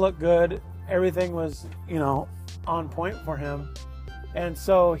 everything looked good. Everything was, on point for him. And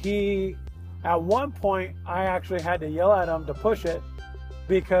so at one point, I actually had to yell at him to push it,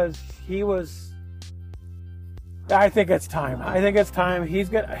 because I think it's time. I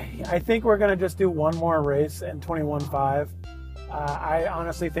think we're going to just do one more race in 21.5. I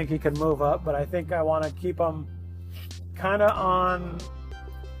honestly think he could move up, but I think I want to keep him kind of on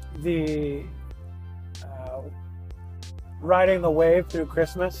the riding the wave through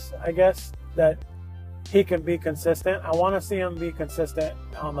Christmas, I guess, that he can be consistent. I want to see him be consistent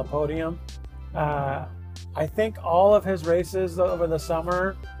on the podium. I think all of his races over the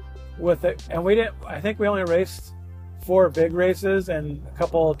summer with it, and I think we only raced 4 big races and a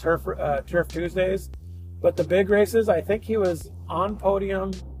couple turf Tuesdays, but the big races, I think he was on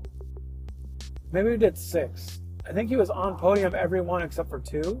podium. Maybe we did 6. I think he was on podium every one except for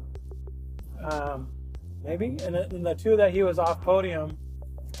 2. Maybe. And in the 2 that he was off podium,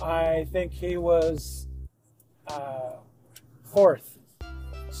 I think he was 4th.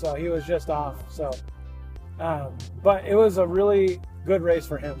 So he was just off. So But it was a really good race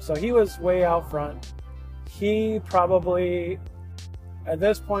for him. So he was way out front. He probably, at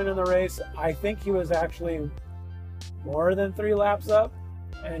this point in the race, I think he was actually more than 3 laps up,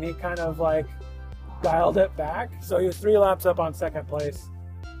 and he kind of like dialed it back. So he was 3 laps up on second place.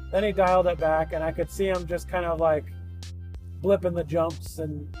 Then he dialed it back, and I could see him just kind of like blipping the jumps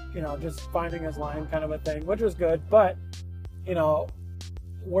and, you know, just finding his line kind of a thing, which was good. But, you know,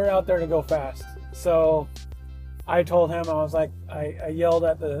 we're out there to go fast. So I told him, I was like, I yelled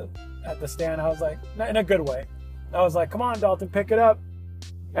at the stand. I was like, in a good way. I was like, come on, Dalton, pick it up.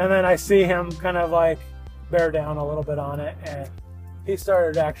 And then I see him kind of like bear down a little bit on it, and he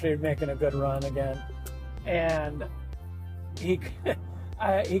started actually making a good run again. And he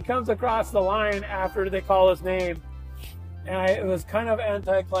comes across the line after they call his name, and it was kind of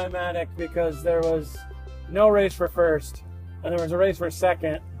anticlimactic because there was no race for first, and there was a race for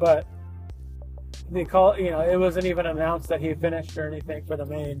second, but they call, you know, it wasn't even announced that he finished or anything for the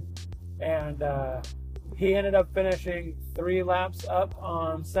main. And he ended up finishing 3 laps up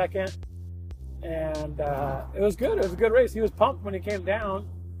on second, and it was good. It was a good race. He was pumped when he came down.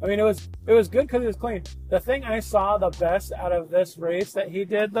 I mean, it was good because he was clean. The thing I saw the best out of this race that he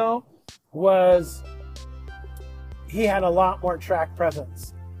did, though, was he had a lot more track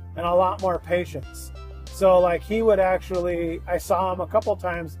presence and a lot more patience. So, like, he would actually, I saw him a couple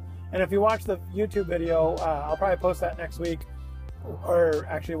times, and if you watch the YouTube video, I'll probably post that next week, or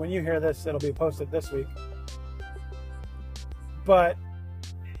actually when you hear this, it'll be posted this week. But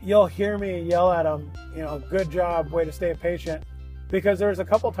you'll hear me yell at him, you know, good job, way to stay patient. Because there was a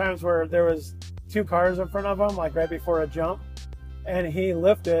couple times where there was 2 cars in front of him, like right before a jump, and he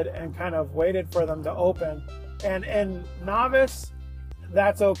lifted and kind of waited for them to open. And in novice,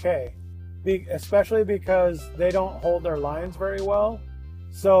 that's okay, especially because they don't hold their lines very well.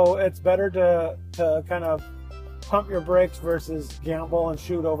 So it's better to kind of pump your brakes versus gamble and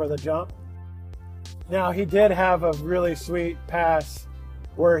shoot over the jump. Now, he did have a really sweet pass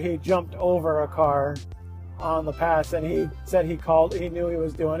where he jumped over a car on the pass, and he said he knew he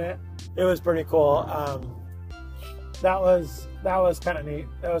was doing it. It was pretty cool. That was kind of neat.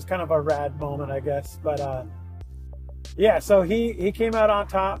 That was kind of a rad moment, I guess. But yeah, so he came out on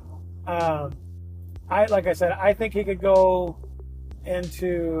top. Like I said, I think he could go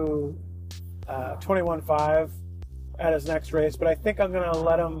into 21.5 at his next race, but I think I'm going to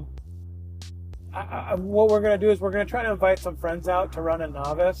let him. What we're going to do is we're going to try to invite some friends out to run a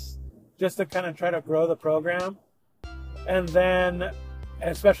novice, just to kind of try to grow the program. And then,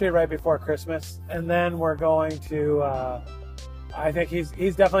 especially right before Christmas, and then we're going to, I think he's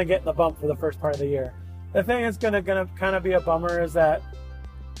definitely getting the bump for the first part of the year. The thing that's going to kind of be a bummer is that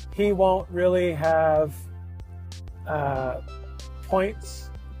he won't really have points.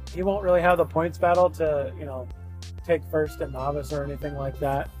 He won't really have the points battle to, you know, take first in novice or anything like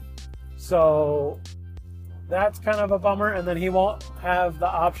that. So that's kind of a bummer. And then he won't have the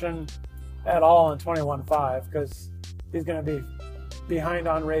option at all in 21.5 because he's going to be behind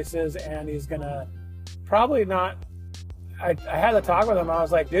on races, and he's going to probably not. I had to talk with him. I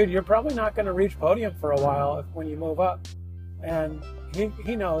was like, dude, you're probably not going to reach podium for a while when you move up. And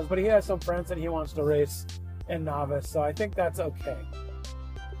he knows, but he has some friends that he wants to race in novice, so I think that's okay.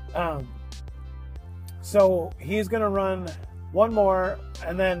 So he's going to run one more,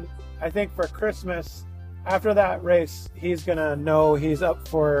 and then I think for Christmas, after that race, he's going to know he's up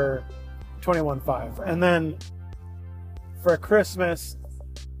for 21.5. And then for Christmas,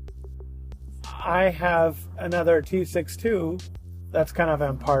 I have another T62 that's kind of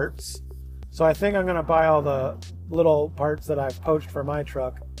in parts. So I think I'm going to buy all the little parts that I've poached for my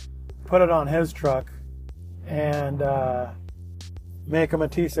truck, put it on his truck, and make him a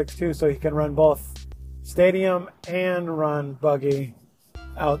T62 so he can run both stadium and run buggy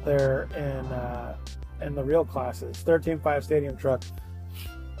out there in the real classes. 13.5 stadium truck.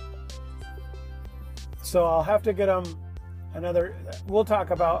 So I'll have to get him another. We'll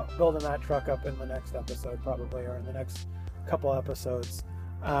talk about building that truck up in the next episode, probably, or in the next couple episodes.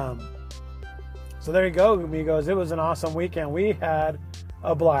 So there you go, amigos. It was an awesome weekend. We had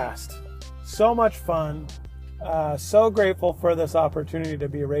a blast. So much fun. So grateful for this opportunity to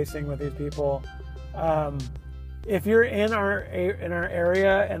be racing with these people. If you're in our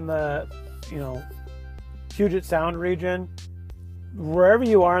area in the, you know, Puget Sound region, wherever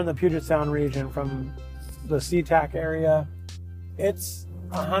you are in the Puget Sound region, from the SeaTac area, it's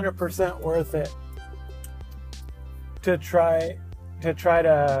 100% worth it to try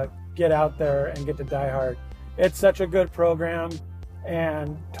to get out there and get to Die Hard. It's such a good program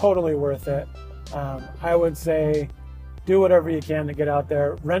and totally worth it. I would say do whatever you can to get out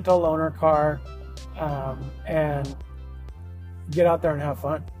there. Rent a loaner car. and get out there and have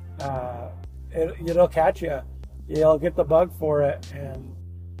fun. It'll catch you. You'll get the bug for it. And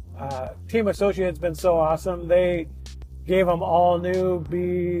Team Associates been so awesome. They gave them all new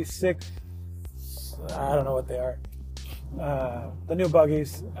B6, I don't know what they are, the new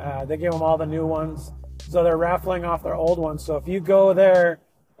buggies. They gave them all the new ones. So they're raffling off their old ones. So if you go there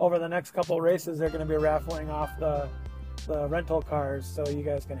over the next couple of races, they're going to be raffling off the rental cars, so you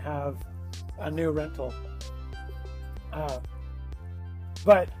guys can have a new rental.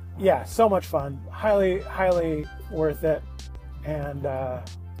 But yeah, so much fun. Highly worth it. And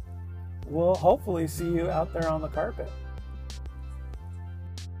we'll hopefully see you out there on the carpet.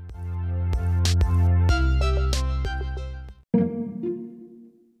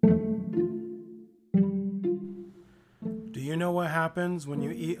 Do you know what happens when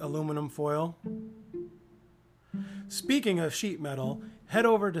you eat aluminum foil? Speaking of sheet metal, head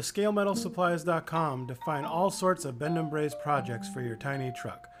over to scalemetalsupplies.com to find all sorts of bend and brace projects for your tiny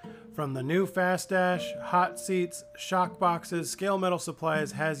truck. From the new Fast Dash, hot seats, shock boxes, Scale Metal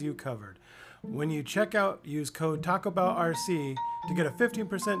Supplies has you covered. When you check out, use code TACOBOUTRC to get a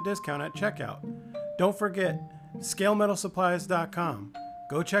 15% discount at checkout. Don't forget, scalemetalsupplies.com.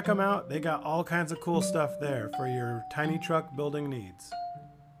 Go check them out. They got all kinds of cool stuff there for your tiny truck building needs.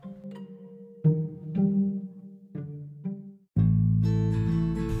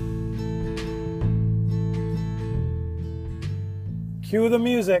 Cue the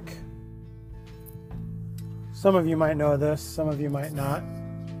music. Some of you might know this, some of you might not.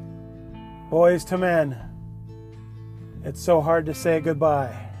 Boys to Men. It's so hard to say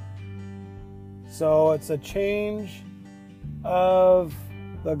goodbye. So it's a change of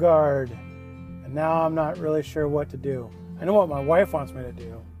the guard. And now I'm not really sure what to do. I know what my wife wants me to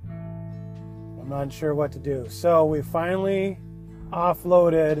do. I'm not sure what to do. So we finally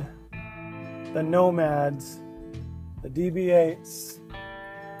offloaded the Nomads, the DB8s.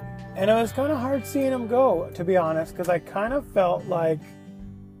 And it was kind of hard seeing them go, to be honest, because I kind of felt like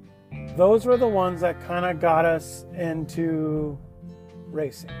those were the ones that kind of got us into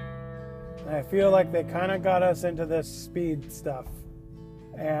racing. And I feel like they kind of got us into this speed stuff.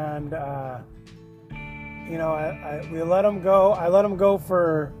 And, we let them go. I let them go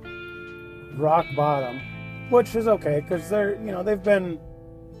for rock bottom, which is okay, because they've been,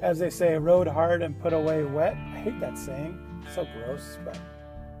 as they say, rode hard and put away wet. I hate that saying. It's so gross, but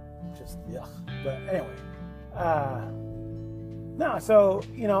just yuck. But anyway,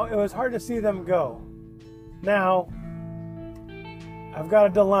 it was hard to see them go. Now, I've got a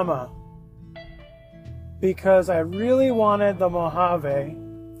dilemma because I really wanted the Mojave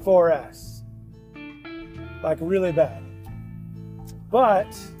 4S, like really bad.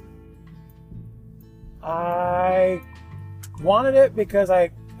 But I wanted it because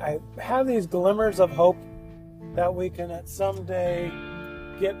I have these glimmers of hope that we can at someday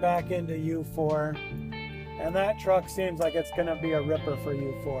get back into U4, and that truck seems like it's going to be a ripper for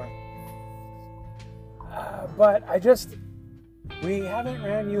U4. But we haven't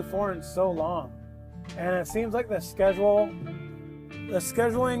ran U4 in so long, and it seems like the scheduling,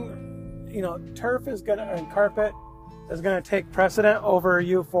 turf is and carpet is going to take precedent over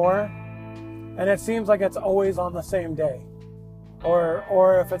U4, and it seems like it's always on the same day,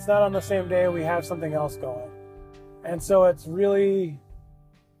 or if it's not on the same day, we have something else going, and so it's really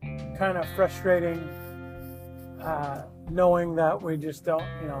kind of frustrating knowing that we just don't,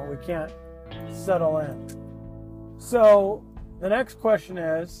 we can't settle in. So the next question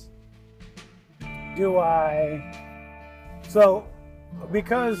is,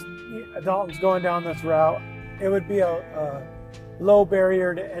 because Dalton's going down this route, it would be a low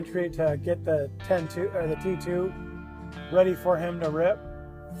barrier to entry to get the T2 ready for him to rip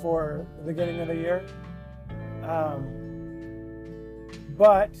for the beginning of the year.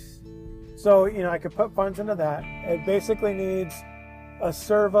 I could put funds into that. It basically needs a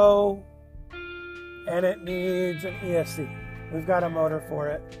servo and it needs an ESC. We've got a motor for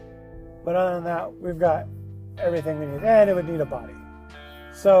it, but other than that, we've got everything we need, and it would need a body.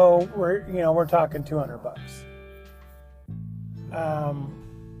 So we're talking $200.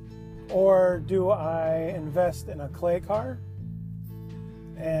 Or do I invest in a clay car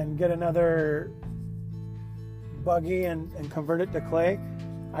and get another buggy and convert it to clay?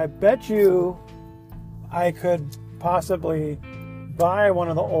 I bet you I could possibly buy one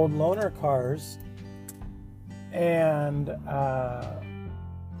of the old loaner cars and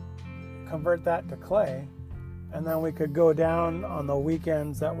convert that to clay, and then we could go down on the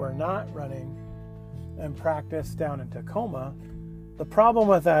weekends that we're not running and practice down in Tacoma. The problem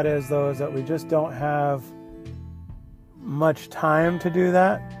with that is that we just don't have much time to do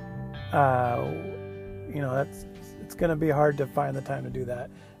that. it's going to be hard to find the time to do that.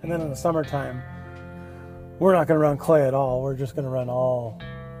 And then in the summertime, we're not going to run clay at all. We're just going to run all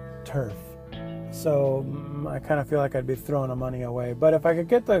turf. So I kind of feel like I'd be throwing the money away. But if I could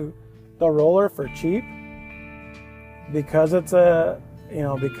get the roller for cheap, because it's a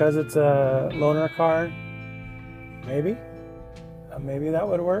loaner car, maybe that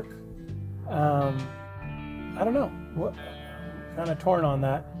would work. I don't know. Kind of torn on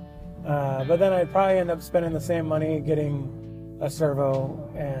that. But then I'd probably end up spending the same money getting a servo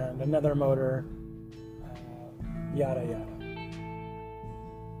and another motor, yada yada.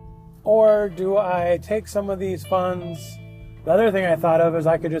 Or do I take some of these funds? The other thing I thought of is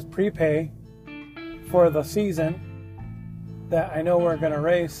I could just prepay for the season that I know we're going to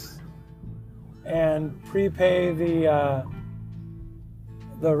race, and prepay the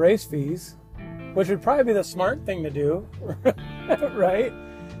race fees, which would probably be the smart thing to do, right?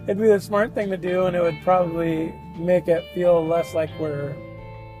 It'd be the smart thing to do, and it would probably make it feel less like we're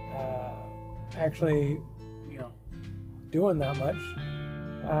actually, doing that much.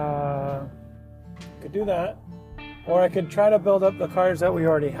 Could do that, or I could try to build up the cars that we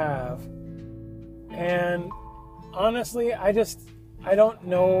already have. And honestly, I don't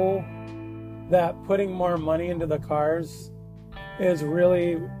know that putting more money into the cars is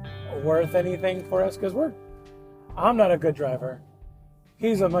really worth anything for us, because I'm not a good driver.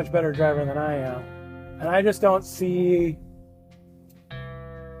 He's a much better driver than I am. And I just don't see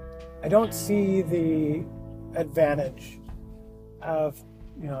the advantage of,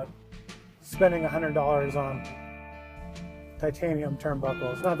 spending $100 on titanium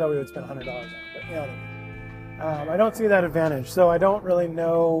turnbuckles. Not that we would spend $100 on it, but you know what I mean. I don't see that advantage. So I don't really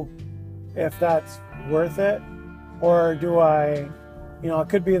know if that's worth it, or do I, it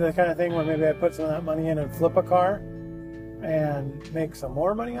could be the kind of thing where maybe I put some of that money in and flip a car and make some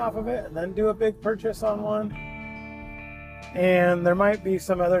more money off of it and then do a big purchase on one. And there might be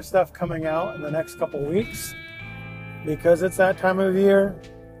some other stuff coming out in the next couple weeks because it's that time of year,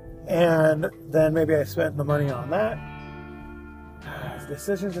 and then maybe I spend the money on that.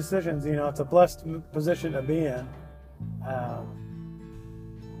 Decisions, it's a blessed position to be in.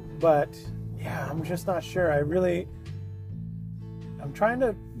 But yeah, I'm just not sure. I'm trying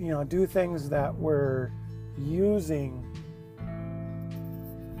to, do things that we're using,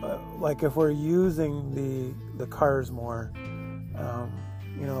 like if we're using the cars more.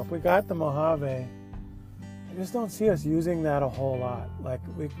 If we got the Mojave, I just don't see us using that a whole lot. Like,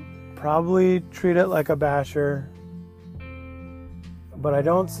 we probably treat it like a basher, but I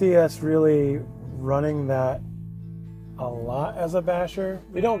don't see us really running that a lot as a basher.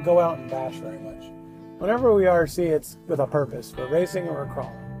 We don't go out and bash very much. Whenever we RC, it's with a purpose. We're racing or we're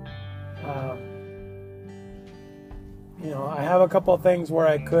crawling. I have a couple of things where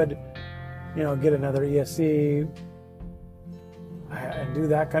I could, get another ESC and do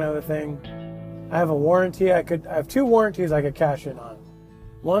that kind of a thing. I have a warranty. I have two warranties I could cash in on.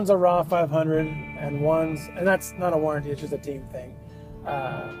 One's a Raw 500, and that's not a warranty, it's just a team thing.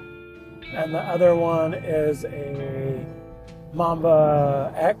 And the other one is a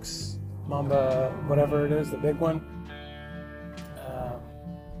Mamba X, Mamba whatever it is, the big one.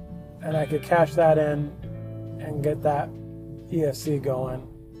 And I could cash that in and get that ESC going.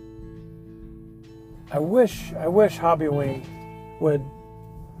 I wish Hobby Wing would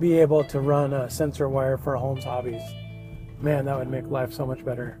be able to run a sensor wire for Holmes Hobbies. Man, that would make life so much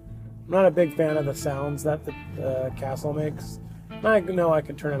better. I'm not a big fan of the sounds that the Castle makes. I know I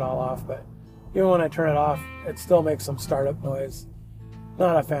can turn it all off, but even when I turn it off, it still makes some startup noise.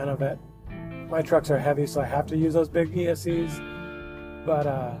 Not a fan of it. My trucks are heavy, so I have to use those big ESCs. But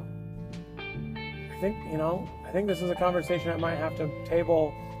I think this is a conversation I might have to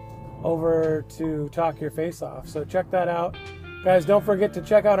table over to Talk Your Face Off. So check that out. Guys, don't forget to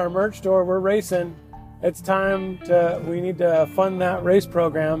check out our merch store. We're racing. It's time we need to fund that race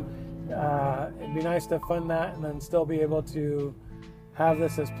program. It'd be nice to fund that and then still be able to have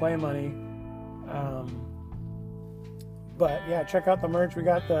this as play money. But yeah, check out the merch. We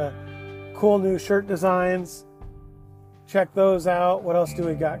got the cool new shirt designs. Check those out. What else do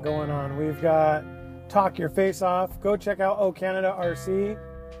we got going on? We've got Talk Your Face Off. Go check out O Canada RC.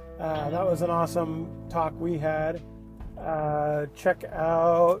 That was an awesome talk we had. Check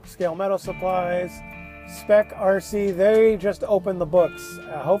out Scale Metal Supplies, Spec RC. They just opened the books.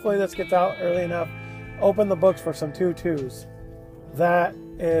 Hopefully this gets out early enough. Open the books for some 2.2s. That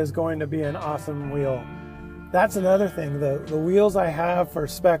is going to be an awesome wheel. That's another thing. The wheels I have for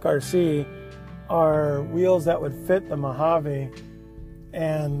Spec RC are wheels that would fit the Mojave,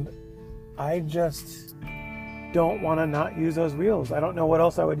 and I just don't want to not use those wheels. I don't know what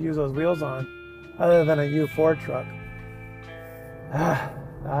else I would use those wheels on. other than a U4 truck.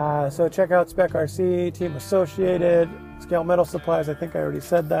 So check out Spec RC, Team Associated, Scale Metal Supplies. I think I already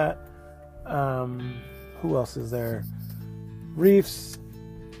said that. Who else is there? Reefs.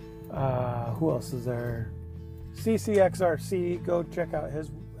 Who else is there? CCXRC. Go check out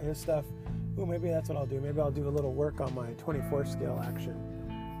his stuff. Ooh, maybe that's what I'll do. Maybe I'll do a little work on my 24 scale action.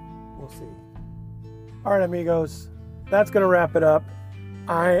 We'll see. All right, amigos. That's going to wrap it up.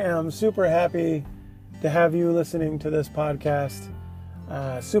 I am super happy to have you listening to this podcast.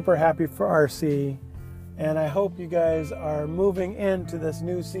 Super happy for RC. And I hope you guys are moving into this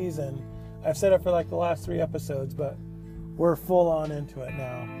new season. I've said it for like the last 3 episodes, but we're full on into it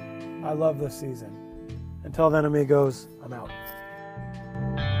now. I love this season. Until then, amigos, I'm out.